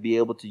we have to be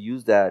able to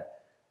use that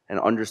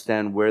and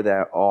understand where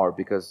they are,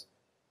 because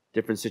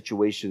different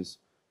situations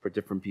for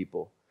different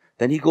people.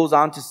 Then he goes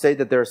on to say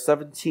that there are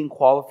 17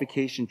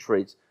 qualification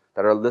traits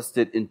that are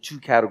listed in 2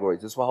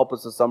 categories. This will help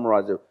us to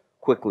summarize it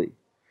quickly.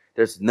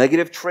 There's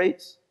negative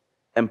traits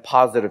and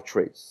positive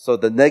traits. So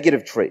the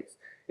negative traits.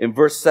 In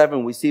verse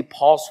 7, we see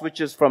Paul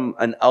switches from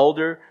an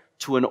elder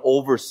to an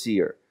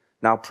overseer.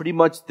 Now,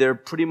 they're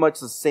pretty much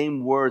the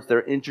same words.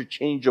 They're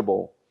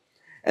interchangeable.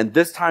 And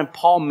this time,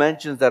 Paul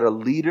mentions that a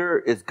leader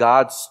is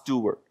God's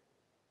steward.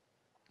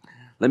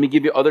 Let me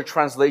give you other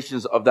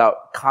translations of that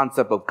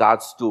concept of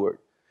God's steward.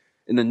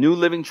 In the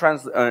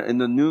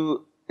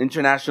New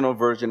International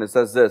Version, it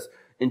says this: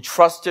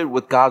 entrusted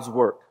with God's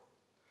work.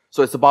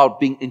 So it's about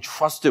being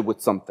entrusted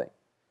with something.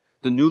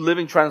 The New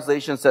Living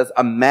Translation says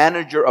a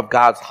manager of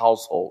God's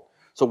household.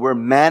 So we're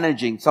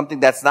managing something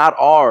that's not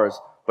ours,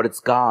 but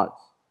it's God's.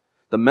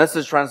 The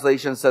Message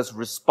translation says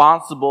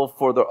responsible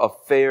for the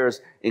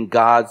affairs in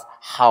God's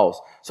house.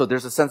 So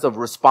there's a sense of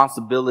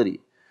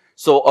responsibility.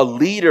 So a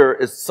leader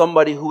is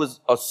somebody who is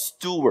a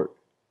steward,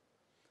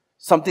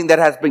 something that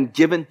has been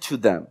given to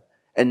them.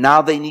 And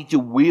now they need to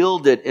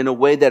wield it in a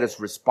way that is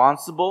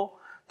responsible,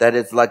 that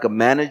is like a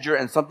manager,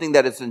 and something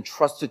that is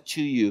entrusted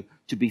to you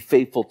to be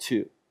faithful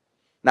to.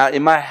 Now, it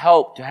might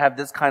help to have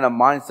this kind of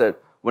mindset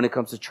when it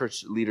comes to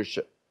church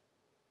leadership.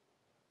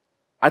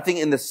 I think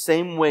in the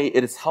same way,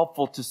 it is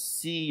helpful to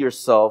see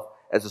yourself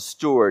as a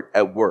steward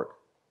at work.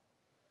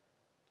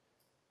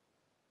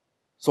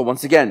 So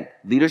once again,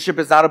 leadership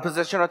is not a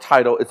position or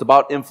title. It's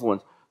about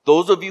influence.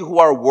 Those of you who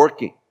are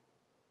working,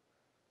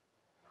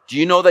 do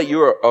you know that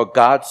you're a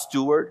God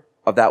steward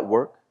of that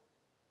work?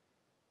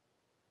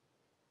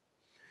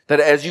 That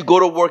as you go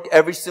to work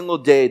every single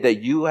day,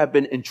 that you have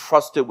been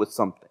entrusted with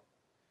something.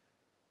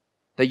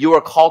 That you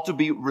are called to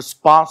be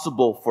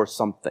responsible for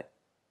something.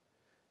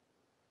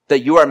 That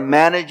you are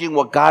managing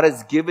what God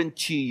has given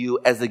to you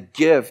as a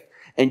gift,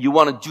 and you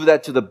want to do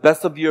that to the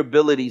best of your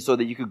ability so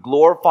that you could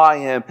glorify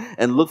Him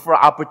and look for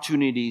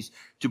opportunities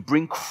to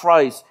bring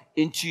Christ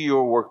into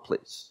your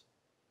workplace.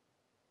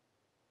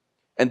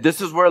 And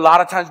this is where a lot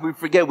of times we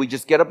forget. We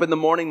just get up in the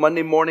morning,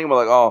 Monday morning, we're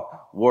like, oh,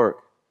 work.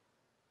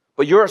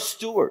 But you're a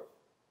steward.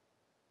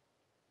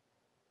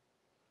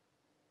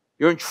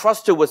 You're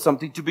entrusted with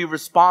something to be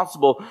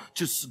responsible,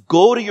 to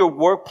go to your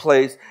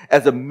workplace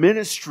as a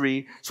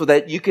ministry so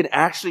that you can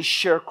actually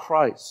share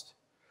Christ.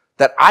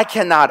 That I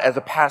cannot as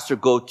a pastor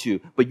go to,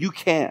 but you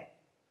can.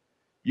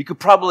 You could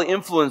probably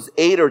influence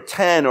 8 or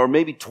 10 or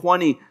maybe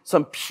 20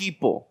 some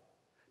people.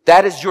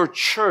 That is your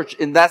church.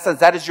 In that sense,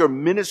 that is your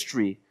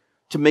ministry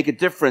to make a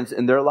difference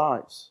in their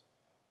lives.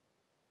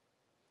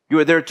 You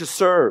are there to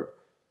serve.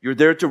 You're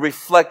there to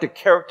reflect the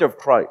character of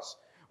Christ.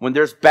 When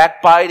there's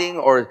backbiting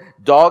or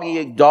dog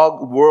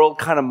world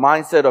kind of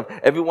mindset of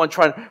everyone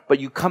but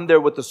you come there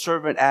with a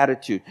servant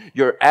attitude.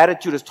 Your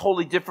attitude is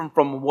totally different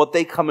from what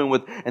they come in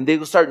with, and they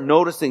will start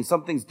noticing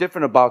something's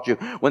different about you.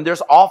 When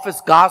there's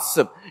office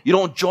gossip, you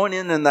don't join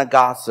in that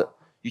gossip.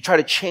 You try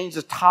to change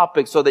the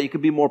topic so that you can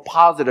be more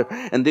positive,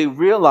 and they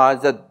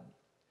realize that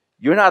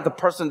you're not the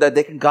person that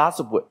they can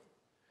gossip with.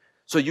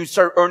 So you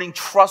start earning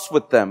trust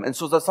with them. And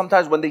so that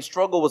sometimes when they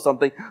struggle with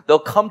something, they'll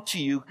come to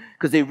you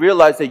because they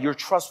realize that you're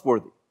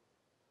trustworthy.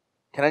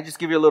 Can I just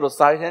give you a little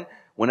side hint?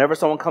 Whenever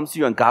someone comes to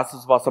you and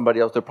gossips about somebody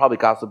else, they're probably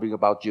gossiping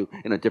about you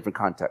in a different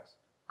context.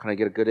 Can I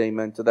get a good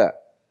amen to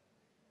that?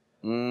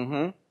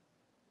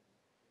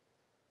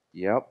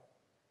 Yep.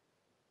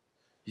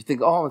 You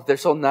think, oh, they're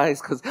so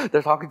nice because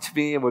they're talking to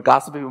me and we're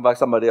gossiping about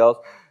somebody else.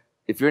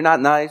 If you're not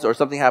nice or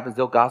something happens,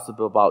 they'll gossip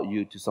about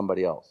you to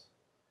somebody else.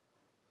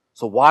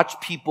 So watch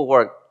people who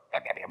are,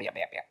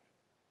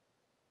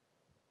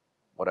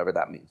 whatever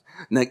that means,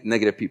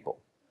 negative people.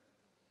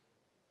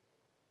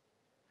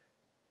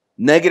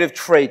 Negative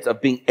traits of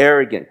being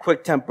arrogant,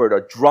 quick-tempered,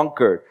 a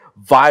drunkard,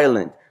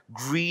 violent,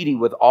 greedy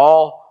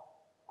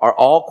are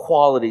all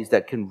qualities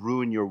that can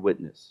ruin your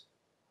witness.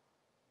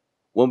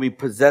 When we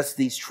possess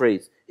these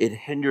traits, it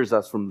hinders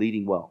us from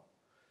leading well.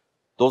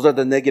 Those are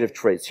the negative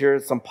traits. Here are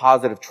some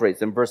positive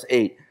traits. In verse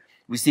 8,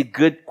 we see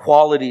good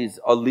qualities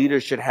a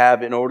leader should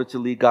have in order to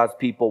lead God's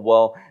people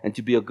well and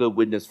to be a good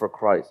witness for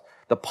Christ.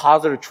 The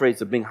positive traits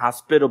of being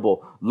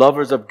hospitable,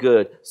 lovers of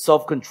good,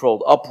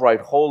 self-controlled,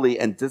 upright, holy,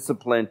 and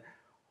disciplined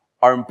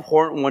are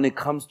important when it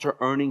comes to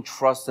earning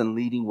trust and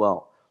leading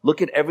well.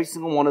 Look at every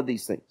single one of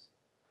these things.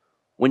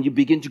 When you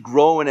begin to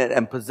grow in it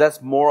and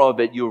possess more of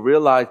it, you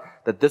realize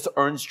that this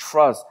earns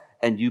trust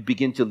and you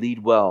begin to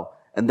lead well.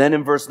 And then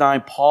in verse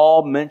 9,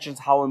 Paul mentions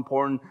how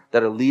important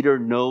that a leader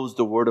knows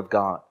the Word of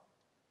God.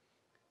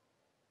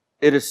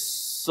 It is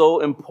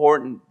so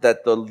important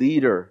that the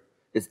leader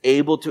is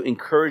able to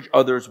encourage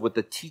others with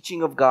the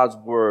teaching of God's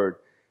Word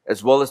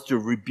as well as to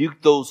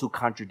rebuke those who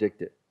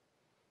contradict it.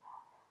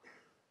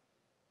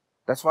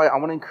 That's why I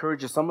want to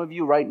encourage you. Some of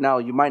you right now,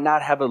 you might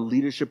not have a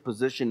leadership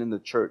position in the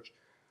church,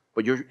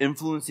 but you're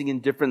influencing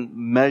in different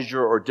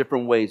measure or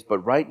different ways. But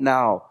right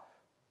now,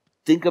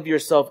 think of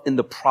yourself in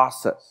the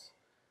process.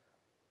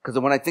 Because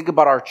when I think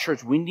about our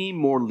church, we need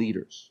more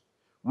leaders.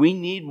 We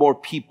need more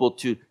people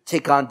to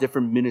take on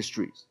different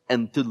ministries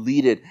and to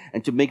lead it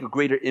and to make a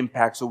greater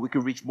impact so we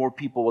can reach more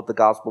people with the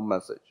gospel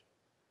message.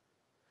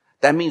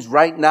 That means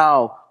right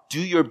now,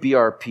 do your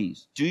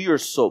BRPs, do your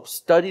SOAP,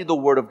 study the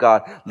Word of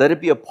God. Let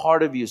it be a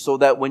part of you so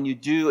that when you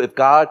do, if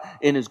God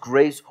in His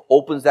grace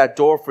opens that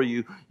door for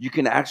you, you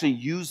can actually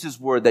use His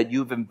Word that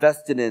you've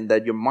invested in,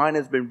 that your mind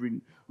has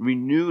been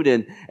renewed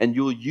in, and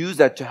you'll use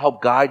that to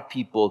help guide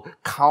people,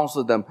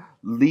 counsel them,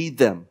 lead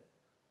them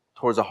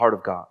towards the heart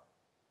of God.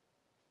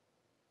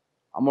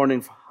 I'm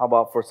wondering, how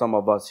about for some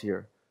of us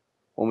here,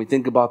 when we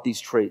think about these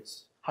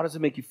traits, how does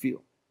it make you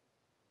feel?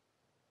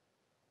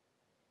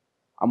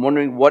 I'm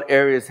wondering, what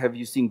areas have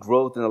you seen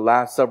growth in the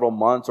last several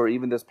months or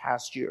even this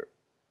past year?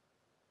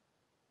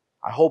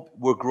 I hope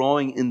we're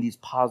growing in these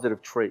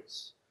positive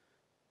traits.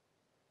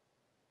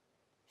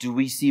 Do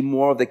we see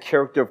more of the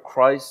character of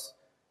Christ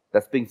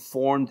that's being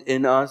formed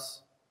in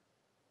us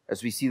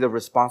as we see the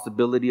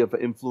responsibility of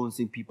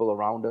influencing people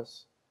around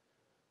us?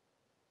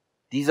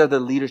 These are the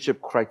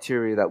leadership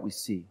criteria that we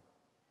see.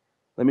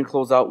 Let me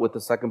close out with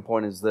the second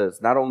point is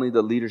this. Not only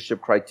the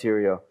leadership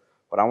criteria,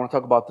 but I want to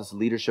talk about this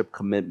leadership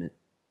commitment.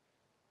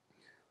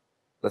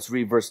 Let's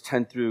read verse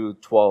 10 through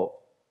 12.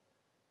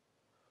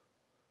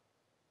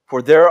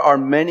 For there are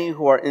many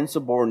who are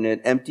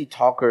insubordinate, empty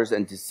talkers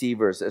and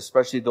deceivers,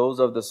 especially those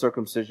of the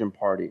circumcision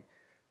party.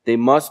 They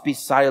must be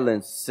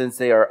silenced, since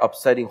they are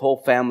upsetting whole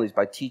families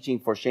by teaching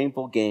for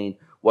shameful gain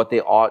what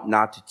they ought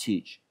not to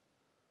teach.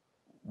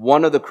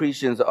 One of the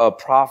Christians, a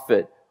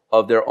prophet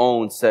of their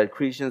own, said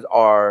Christians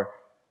are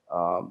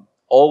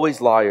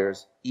always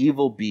liars,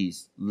 evil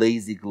beasts,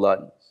 lazy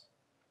gluttons.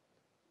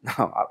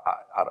 Now,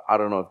 I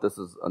don't know if this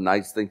is a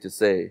nice thing to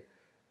say,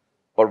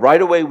 but right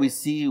away we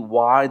see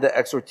why the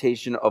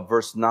exhortation of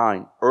verse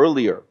 9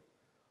 earlier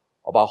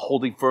about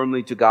holding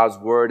firmly to God's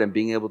word and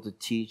being able to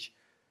teach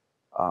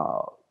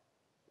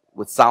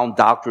with sound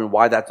doctrine,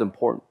 why that's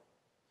important.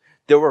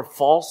 There were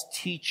false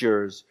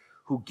teachers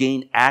who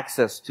gained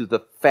access to the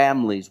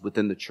families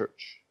within the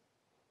church.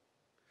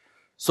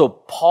 So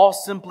Paul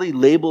simply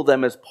labeled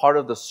them as part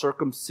of the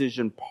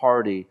circumcision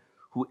party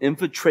who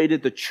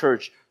infiltrated the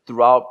church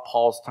throughout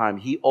Paul's time.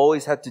 He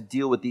always had to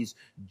deal with these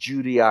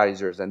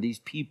Judaizers and these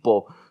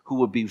people who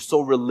would be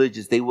so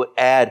religious. They would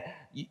add,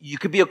 you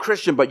could be a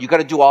Christian, but you got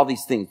to do all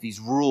these things, these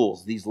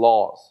rules, these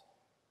laws.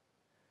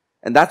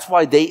 And that's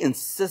why they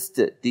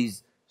insisted,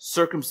 these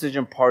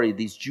circumcision party,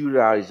 these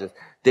Judaizers,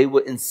 they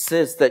would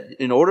insist that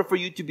in order for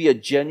you to be a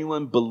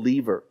genuine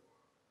believer,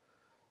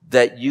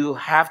 that you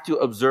have to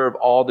observe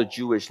all the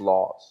Jewish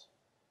laws.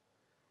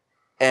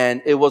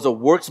 And it was a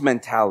works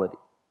mentality.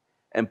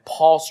 And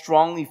Paul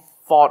strongly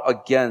fought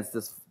against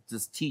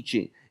this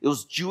teaching. It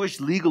was Jewish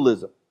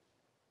legalism.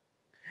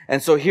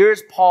 And so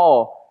here's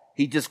Paul.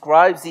 He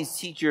describes these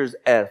teachers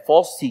as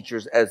false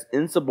teachers as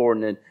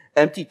insubordinate,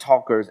 empty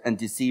talkers, and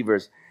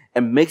deceivers,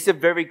 and makes it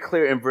very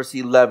clear in verse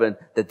 11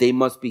 that they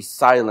must be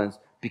silenced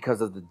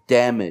because of the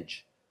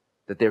damage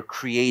that they're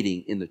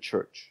creating in the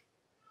church.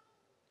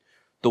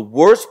 The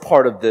worst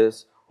part of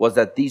this was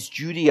that these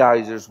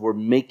Judaizers were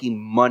making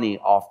money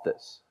off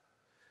this.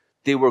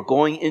 They were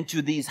going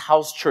into these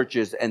house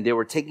churches and they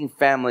were taking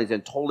families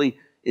and totally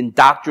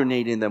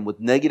indoctrinating them with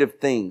negative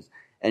things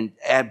and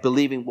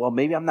believing, well,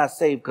 maybe I'm not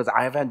saved because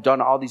I haven't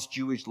done all these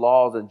Jewish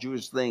laws and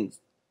Jewish things.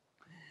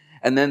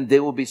 And then they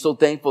will be so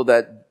thankful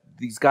that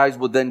these guys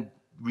would then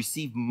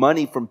receive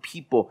money from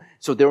people.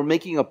 So they were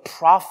making a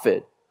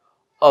profit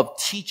of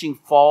teaching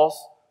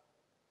false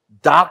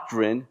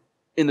doctrine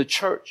in the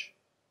church.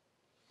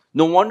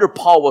 No wonder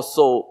Paul was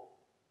so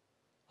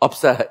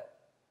upset.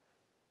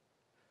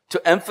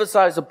 To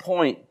emphasize a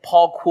point,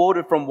 Paul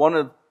quoted from one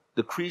of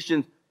the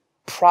Christian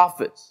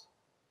prophets.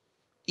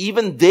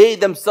 Even they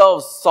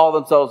themselves saw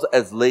themselves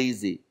as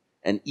lazy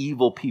and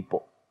evil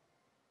people.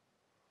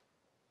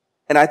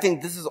 And I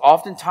think this is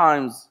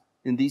oftentimes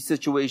in these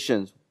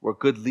situations where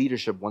good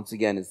leadership once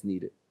again is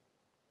needed.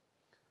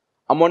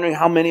 I'm wondering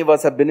how many of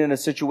us have been in a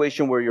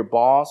situation where your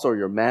boss or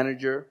your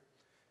manager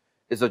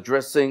is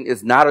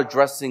not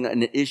addressing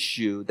an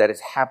issue that is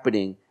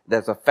happening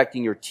that's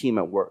affecting your team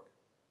at work.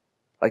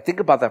 Like, think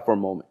about that for a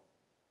moment.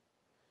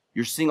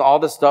 You're seeing all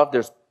this stuff.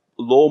 There's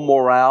low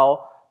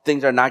morale.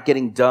 Things are not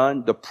getting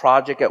done. The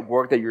project at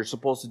work that you're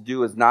supposed to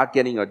do is not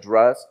getting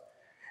addressed.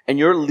 And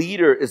your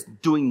leader is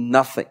doing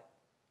nothing.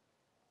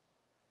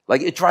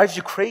 Like, it drives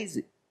you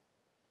crazy.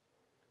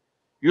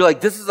 You're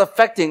like, this is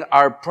affecting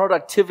our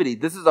productivity.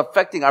 This is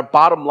affecting our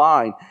bottom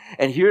line.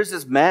 And here's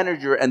this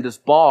manager and this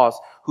boss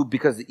who,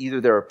 because either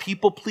they're a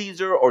people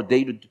pleaser or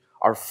they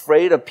are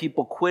afraid of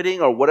people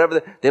quitting or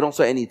whatever, they don't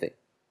say anything.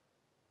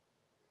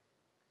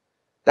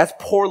 That's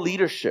poor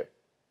leadership.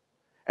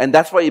 And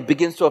that's why it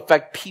begins to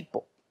affect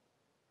people.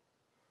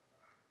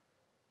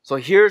 So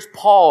here's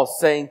Paul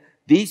saying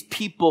these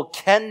people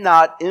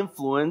cannot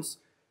influence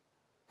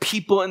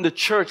people in the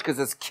church because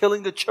it's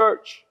killing the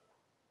church.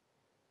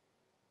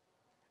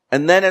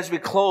 And then as we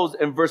close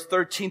in verse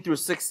 13 through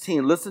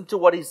 16, listen to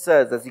what he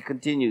says as he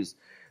continues.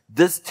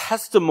 This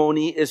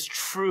testimony is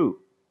true.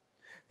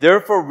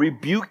 Therefore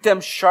rebuke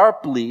them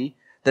sharply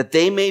that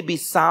they may be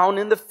sound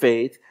in the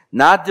faith,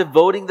 not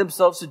devoting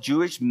themselves to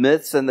Jewish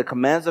myths and the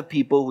commands of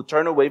people who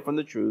turn away from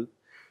the truth.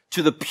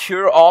 To the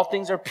pure, all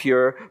things are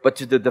pure, but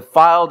to the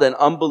defiled and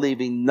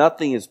unbelieving,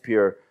 nothing is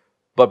pure.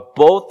 But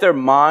both their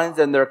minds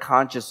and their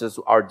consciences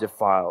are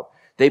defiled.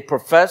 They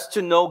profess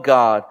to know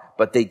God,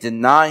 but they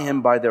deny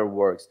him by their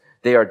works.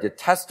 They are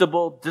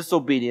detestable,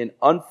 disobedient,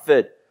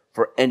 unfit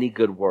for any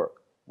good work.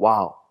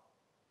 Wow.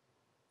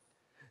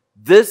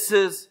 This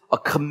is a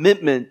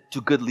commitment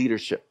to good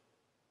leadership.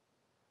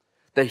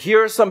 That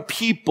here are some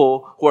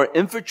people who are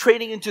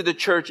infiltrating into the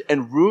church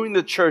and ruining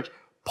the church.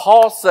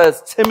 Paul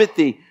says,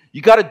 Timothy,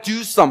 you got to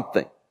do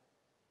something.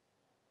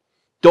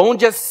 Don't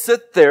just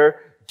sit there,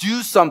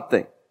 do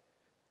something.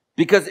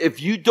 Because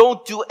if you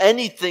don't do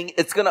anything,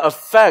 it's going to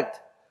affect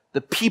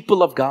the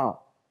people of God.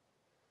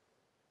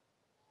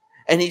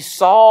 And he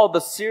saw the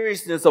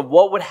seriousness of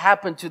what would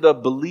happen to the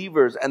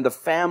believers and the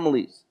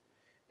families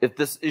if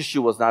this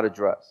issue was not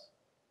addressed.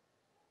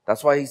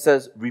 That's why he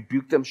says,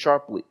 rebuke them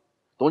sharply.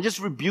 Don't just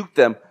rebuke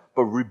them,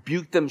 but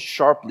rebuke them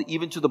sharply,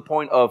 even to the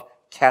point of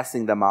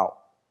casting them out.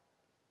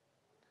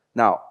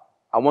 Now,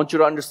 I want you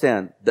to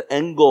understand the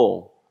end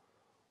goal,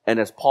 and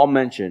as Paul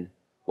mentioned,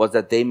 was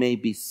that they may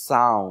be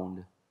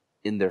sound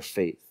in their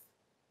faith.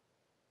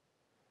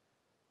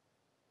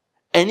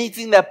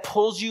 Anything that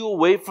pulls you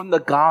away from the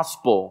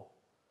gospel,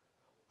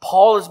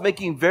 Paul is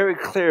making very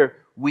clear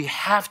we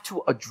have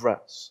to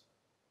address.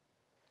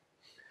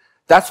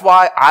 That's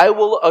why I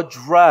will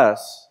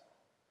address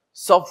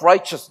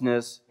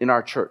self-righteousness in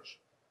our church.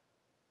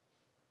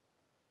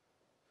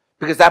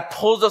 Because that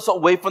pulls us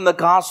away from the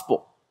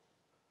gospel.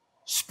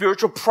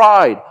 Spiritual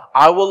pride,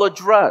 I will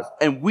address.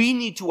 And we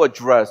need to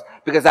address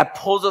because that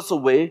pulls us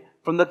away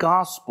from the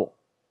gospel.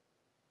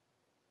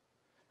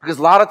 Because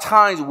a lot of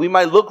times we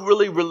might look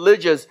really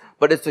religious,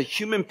 but it's a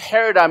human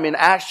paradigm in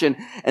action.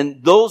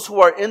 And those who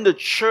are in the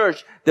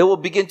church, they will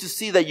begin to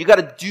see that you got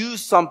to do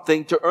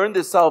something to earn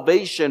this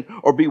salvation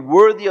or be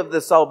worthy of the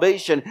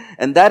salvation.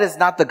 And that is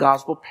not the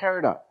gospel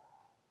paradigm.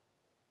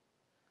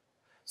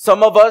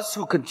 Some of us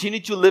who continue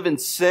to live in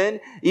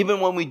sin, even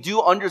when we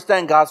do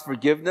understand God's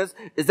forgiveness,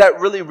 is that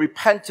really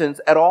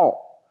repentance at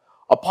all?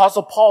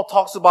 Apostle Paul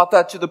talks about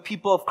that to the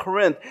people of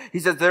Corinth. He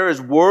says there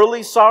is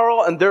worldly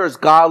sorrow and there is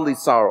godly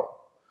sorrow.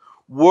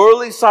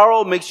 Worldly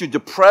sorrow makes you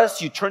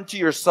depressed. You turn to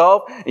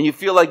yourself and you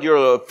feel like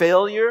you're a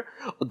failure.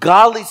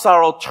 Godly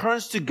sorrow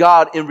turns to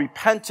God in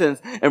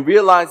repentance and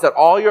realize that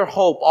all your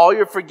hope, all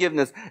your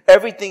forgiveness,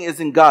 everything is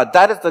in God.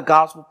 That is the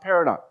gospel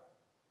paradigm.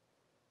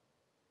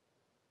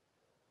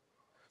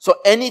 So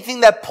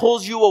anything that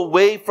pulls you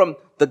away from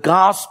the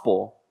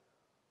gospel,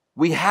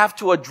 we have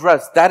to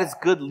address. That is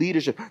good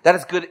leadership. That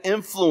is good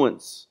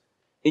influence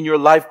in your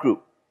life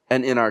group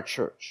and in our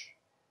church.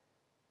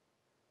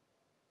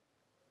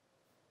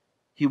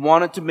 He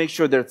wanted to make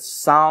sure they're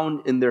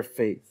sound in their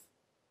faith.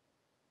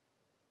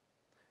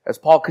 As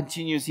Paul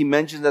continues, he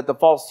mentions that the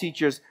false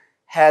teachers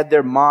had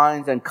their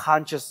minds and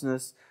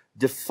consciousness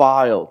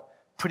defiled.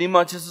 Pretty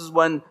much this is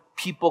when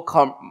people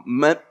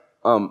compartmentalize.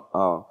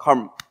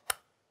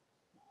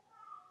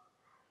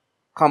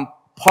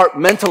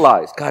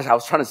 Gosh, I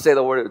was trying to say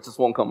the word, it just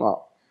won't come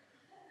out.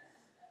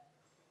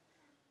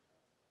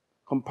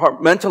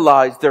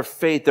 Compartmentalize their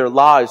faith, their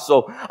lives.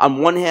 So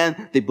on one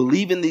hand, they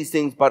believe in these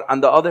things, but on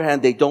the other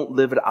hand, they don't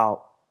live it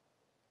out.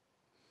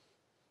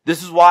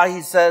 This is why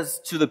he says,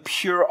 to the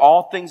pure,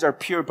 all things are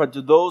pure, but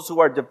to those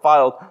who are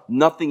defiled,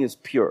 nothing is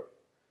pure.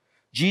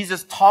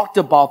 Jesus talked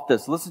about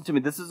this. Listen to me.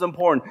 This is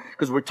important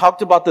because we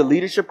talked about the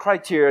leadership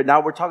criteria. Now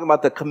we're talking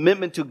about the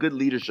commitment to good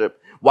leadership,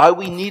 why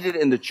we need it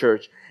in the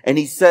church. And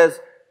he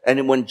says,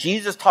 and when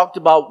Jesus talked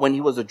about when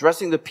he was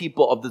addressing the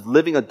people of this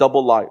living a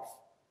double life,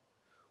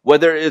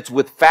 whether it's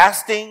with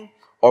fasting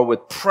or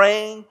with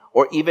praying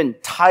or even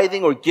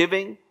tithing or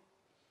giving,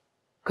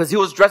 because he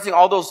was addressing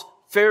all those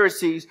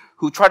Pharisees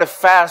who try to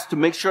fast to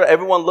make sure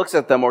everyone looks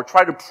at them or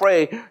try to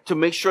pray to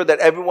make sure that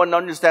everyone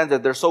understands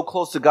that they're so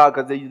close to God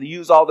because they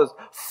use all this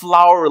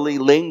flowery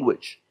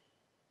language.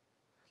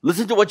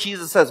 Listen to what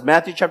Jesus says,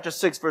 Matthew chapter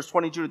 6, verse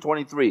 22 to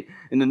 23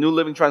 in the New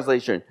Living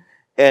Translation.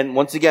 And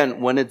once again,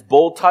 when it's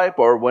bold type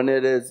or when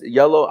it is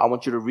yellow, I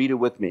want you to read it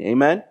with me.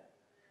 Amen?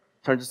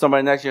 Turn to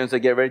somebody next to you and say,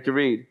 get ready to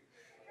read.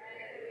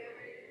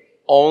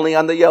 Only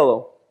on the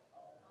yellow.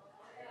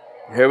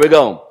 Here we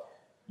go.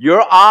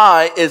 Your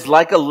eye is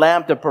like a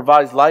lamp that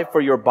provides light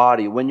for your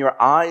body. When your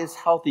eye is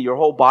healthy, your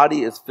whole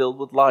body is filled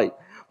with light.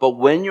 But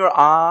when your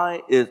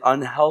eye is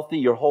unhealthy,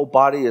 your whole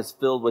body is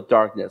filled with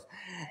darkness.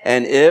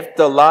 And if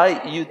the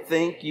light you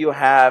think you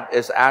have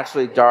is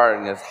actually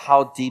darkness,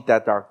 how deep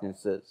that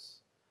darkness is.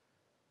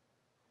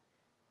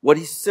 What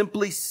he's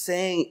simply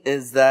saying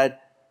is that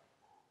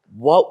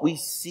what we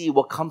see,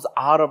 what comes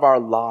out of our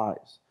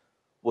lives,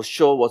 will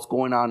show what's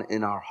going on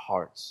in our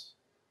hearts.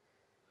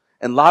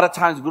 And a lot of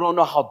times we don't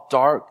know how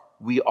dark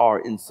we are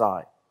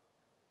inside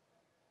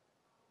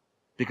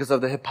because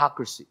of the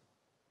hypocrisy.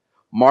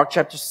 Mark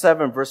chapter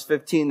 7, verse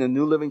 15, the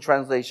New Living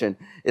Translation.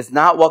 It's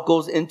not what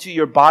goes into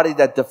your body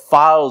that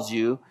defiles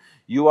you.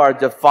 You are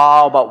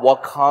defiled by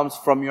what comes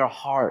from your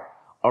heart.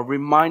 A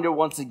reminder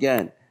once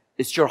again,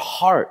 it's your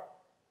heart.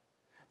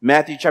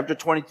 Matthew chapter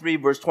 23,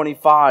 verse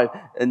 25,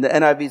 and the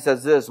NIV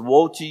says this,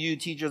 "Woe to you,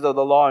 teachers of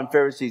the law and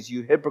Pharisees,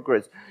 you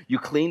hypocrites! You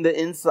clean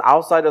the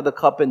outside of the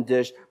cup and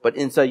dish, but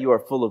inside you are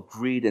full of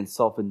greed and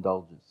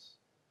self-indulgence."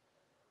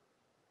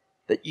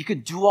 That you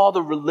could do all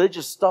the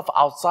religious stuff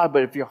outside,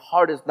 but if your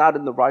heart is not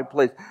in the right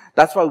place,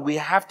 that's why we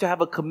have to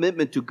have a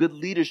commitment to good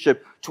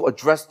leadership to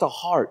address the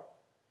heart.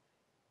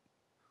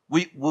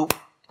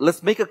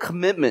 Let's make a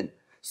commitment.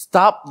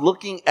 Stop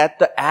looking at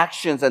the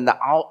actions and the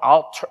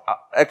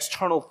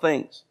external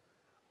things.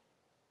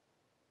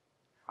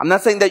 I'm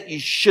not saying that you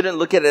shouldn't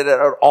look at it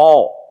at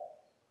all.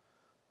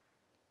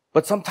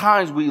 But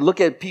sometimes we look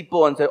at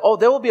people and say, oh,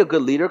 they will be a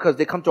good leader because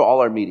they come to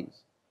all our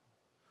meetings.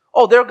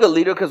 Oh, they're a good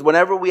leader because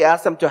whenever we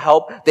ask them to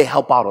help, they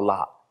help out a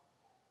lot.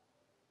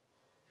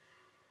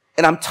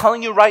 And I'm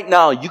telling you right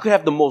now, you could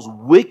have the most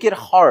wicked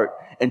heart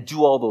and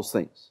do all those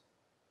things.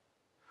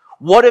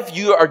 What if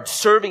you are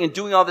serving and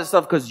doing all this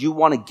stuff because you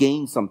want to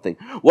gain something?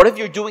 What if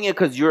you're doing it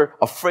because you're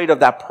afraid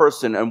of that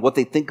person and what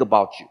they think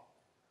about you?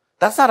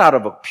 That's not out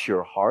of a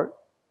pure heart.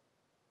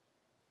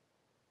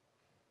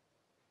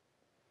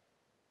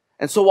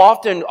 And so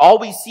often, all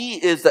we see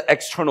is the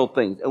external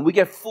things, and we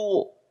get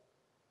fooled.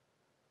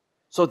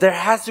 So there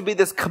has to be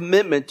this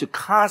commitment to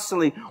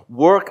constantly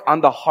work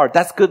on the heart.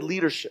 That's good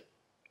leadership.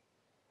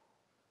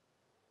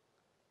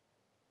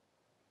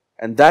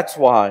 And that's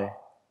why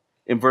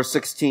in verse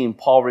 16,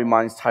 Paul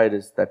reminds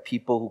Titus that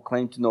people who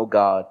claim to know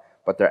God,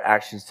 but their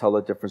actions tell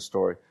a different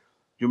story.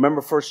 You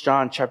remember 1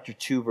 John chapter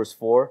 2, verse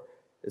 4?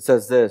 It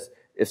says this,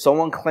 if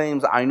someone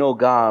claims I know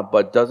God,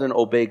 but doesn't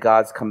obey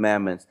God's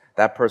commandments,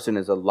 that person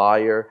is a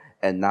liar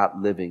and not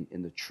living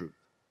in the truth.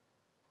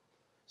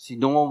 See,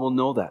 no one will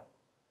know that.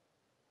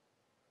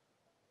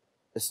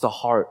 It's the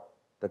heart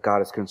that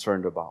God is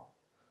concerned about.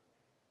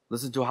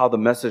 Listen to how the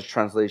Message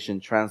translation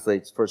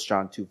translates 1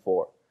 John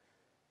 2:4.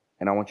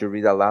 And I want you to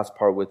read that last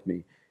part with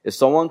me. If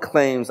someone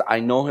claims, I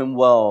know him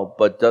well,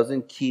 but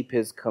doesn't keep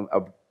his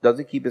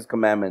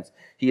commandments,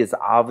 he is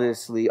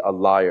obviously a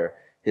liar.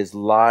 His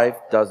life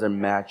doesn't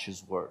match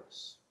his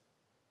words.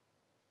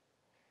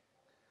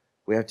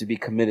 We have to be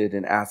committed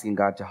in asking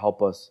God to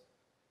help us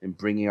in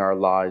bringing our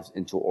lives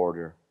into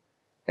order.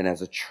 And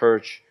as a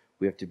church,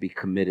 we have to be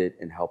committed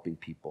in helping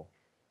people.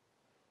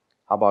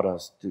 How about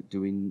us? Do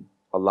we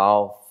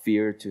allow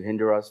fear to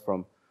hinder us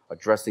from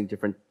addressing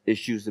different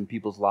issues in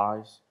people's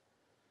lives?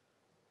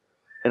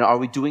 And are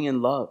we doing it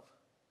in love?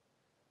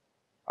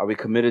 Are we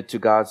committed to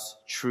God's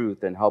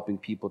truth and helping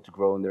people to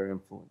grow in their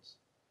influence?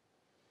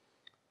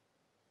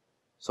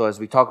 So as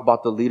we talk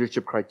about the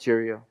leadership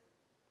criteria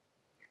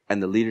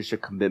and the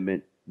leadership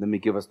commitment, let me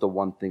give us the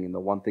one thing. And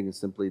the one thing is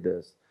simply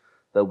this,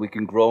 that we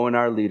can grow in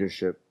our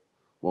leadership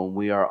when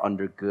we are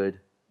under good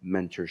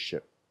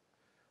mentorship.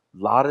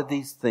 A lot of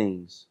these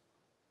things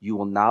you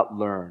will not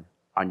learn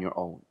on your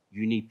own.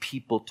 You need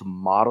people to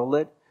model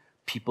it,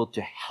 people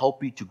to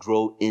help you to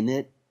grow in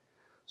it.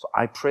 So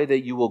I pray that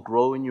you will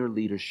grow in your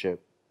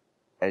leadership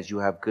as you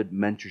have good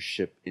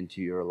mentorship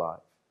into your life.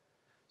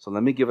 So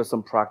let me give us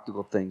some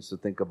practical things to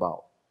think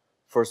about.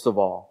 First of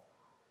all,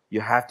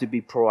 you have to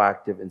be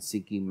proactive in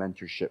seeking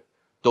mentorship.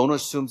 Don't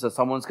assume that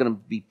someone's going to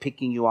be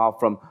picking you out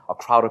from a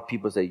crowd of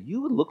people and say,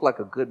 you would look like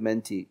a good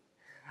mentee.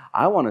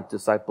 I want to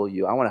disciple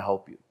you. I want to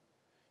help you.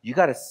 You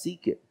got to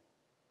seek it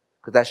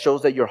because that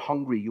shows that you're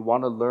hungry. You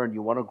want to learn.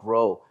 You want to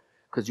grow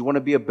because you want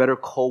to be a better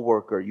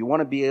coworker. You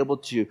want to be able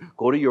to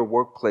go to your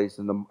workplace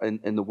in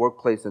the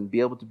workplace and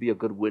be able to be a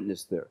good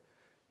witness there.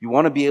 You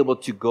want to be able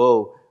to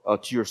go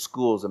to your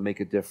schools and make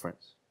a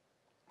difference.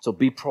 So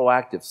be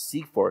proactive.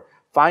 Seek for it.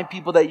 Find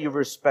people that you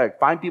respect.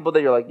 Find people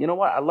that you're like, you know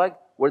what? I like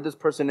where this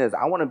person is.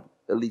 I want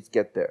to at least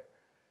get there.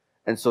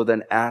 And so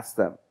then ask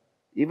them.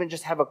 Even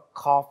just have a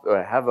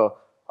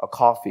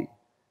coffee.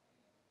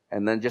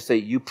 And then just say,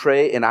 you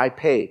pray and I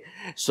pay.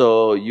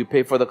 So you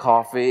pay for the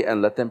coffee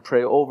and let them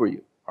pray over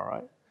you. All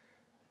right.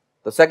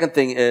 The second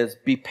thing is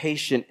be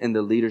patient in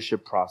the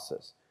leadership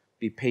process.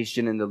 Be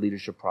patient in the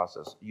leadership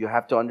process. You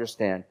have to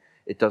understand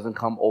it doesn't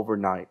come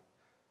overnight.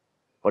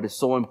 But it's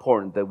so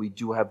important that we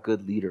do have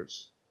good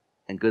leaders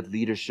and good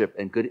leadership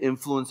and good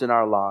influence in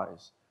our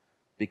lives,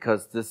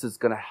 because this is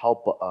going to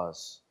help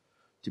us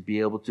to be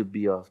able to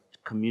be a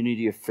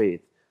community of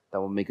faith that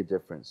will make a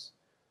difference.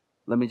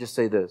 Let me just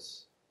say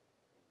this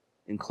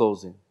in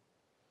closing.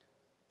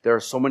 There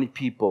are so many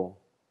people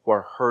who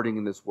are hurting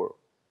in this world.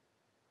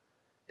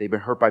 They've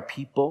been hurt by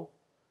people.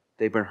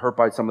 They've been hurt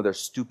by some of their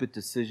stupid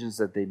decisions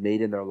that they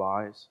made in their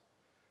lives.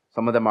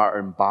 Some of them are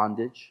in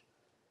bondage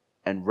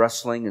and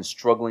wrestling and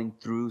struggling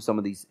through some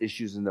of these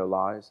issues in their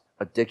lives,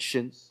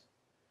 addictions.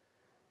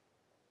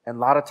 And a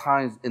lot of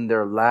times in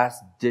their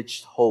last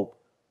ditched hope,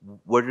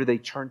 where do they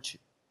turn to?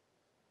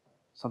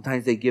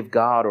 Sometimes they give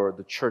God or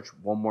the church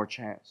one more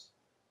chance.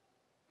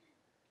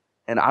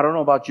 And I don't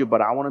know about you, but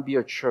I want to be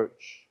a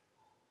church,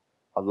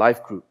 a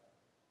life group,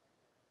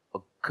 a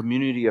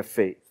community of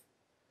faith,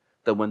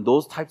 that when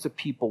those types of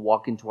people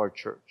walk into our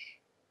church,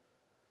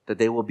 that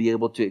they will be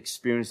able to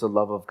experience the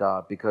love of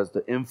God because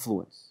the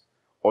influence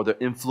or the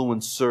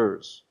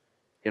influencers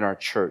in our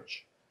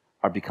church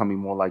are becoming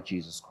more like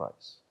Jesus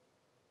Christ.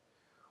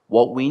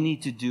 What we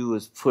need to do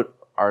is put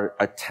our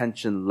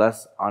attention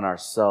less on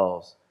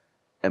ourselves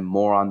and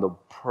more on the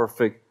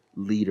perfect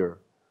leader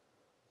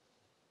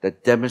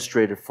that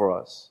demonstrated for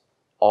us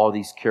all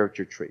these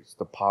character traits,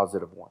 the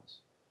positive ones.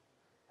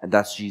 And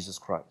that's Jesus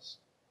Christ.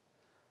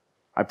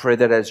 I pray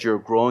that as you're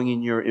growing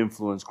in your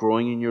influence,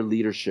 growing in your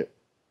leadership,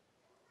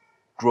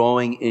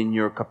 growing in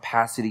your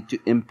capacity to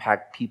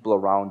impact people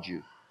around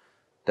you,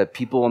 that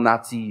people will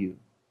not see you,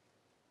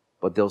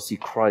 but they'll see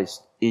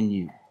Christ in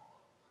you.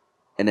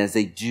 And as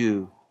they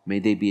do, may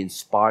they be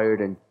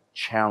inspired and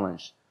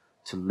challenged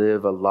to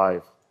live a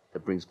life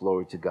that brings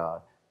glory to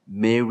God.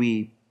 May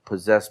we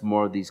possess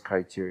more of these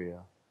criteria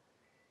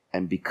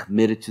and be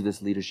committed to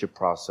this leadership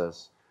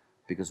process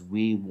because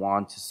we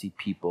want to see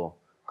people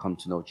come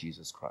to know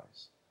Jesus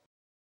Christ.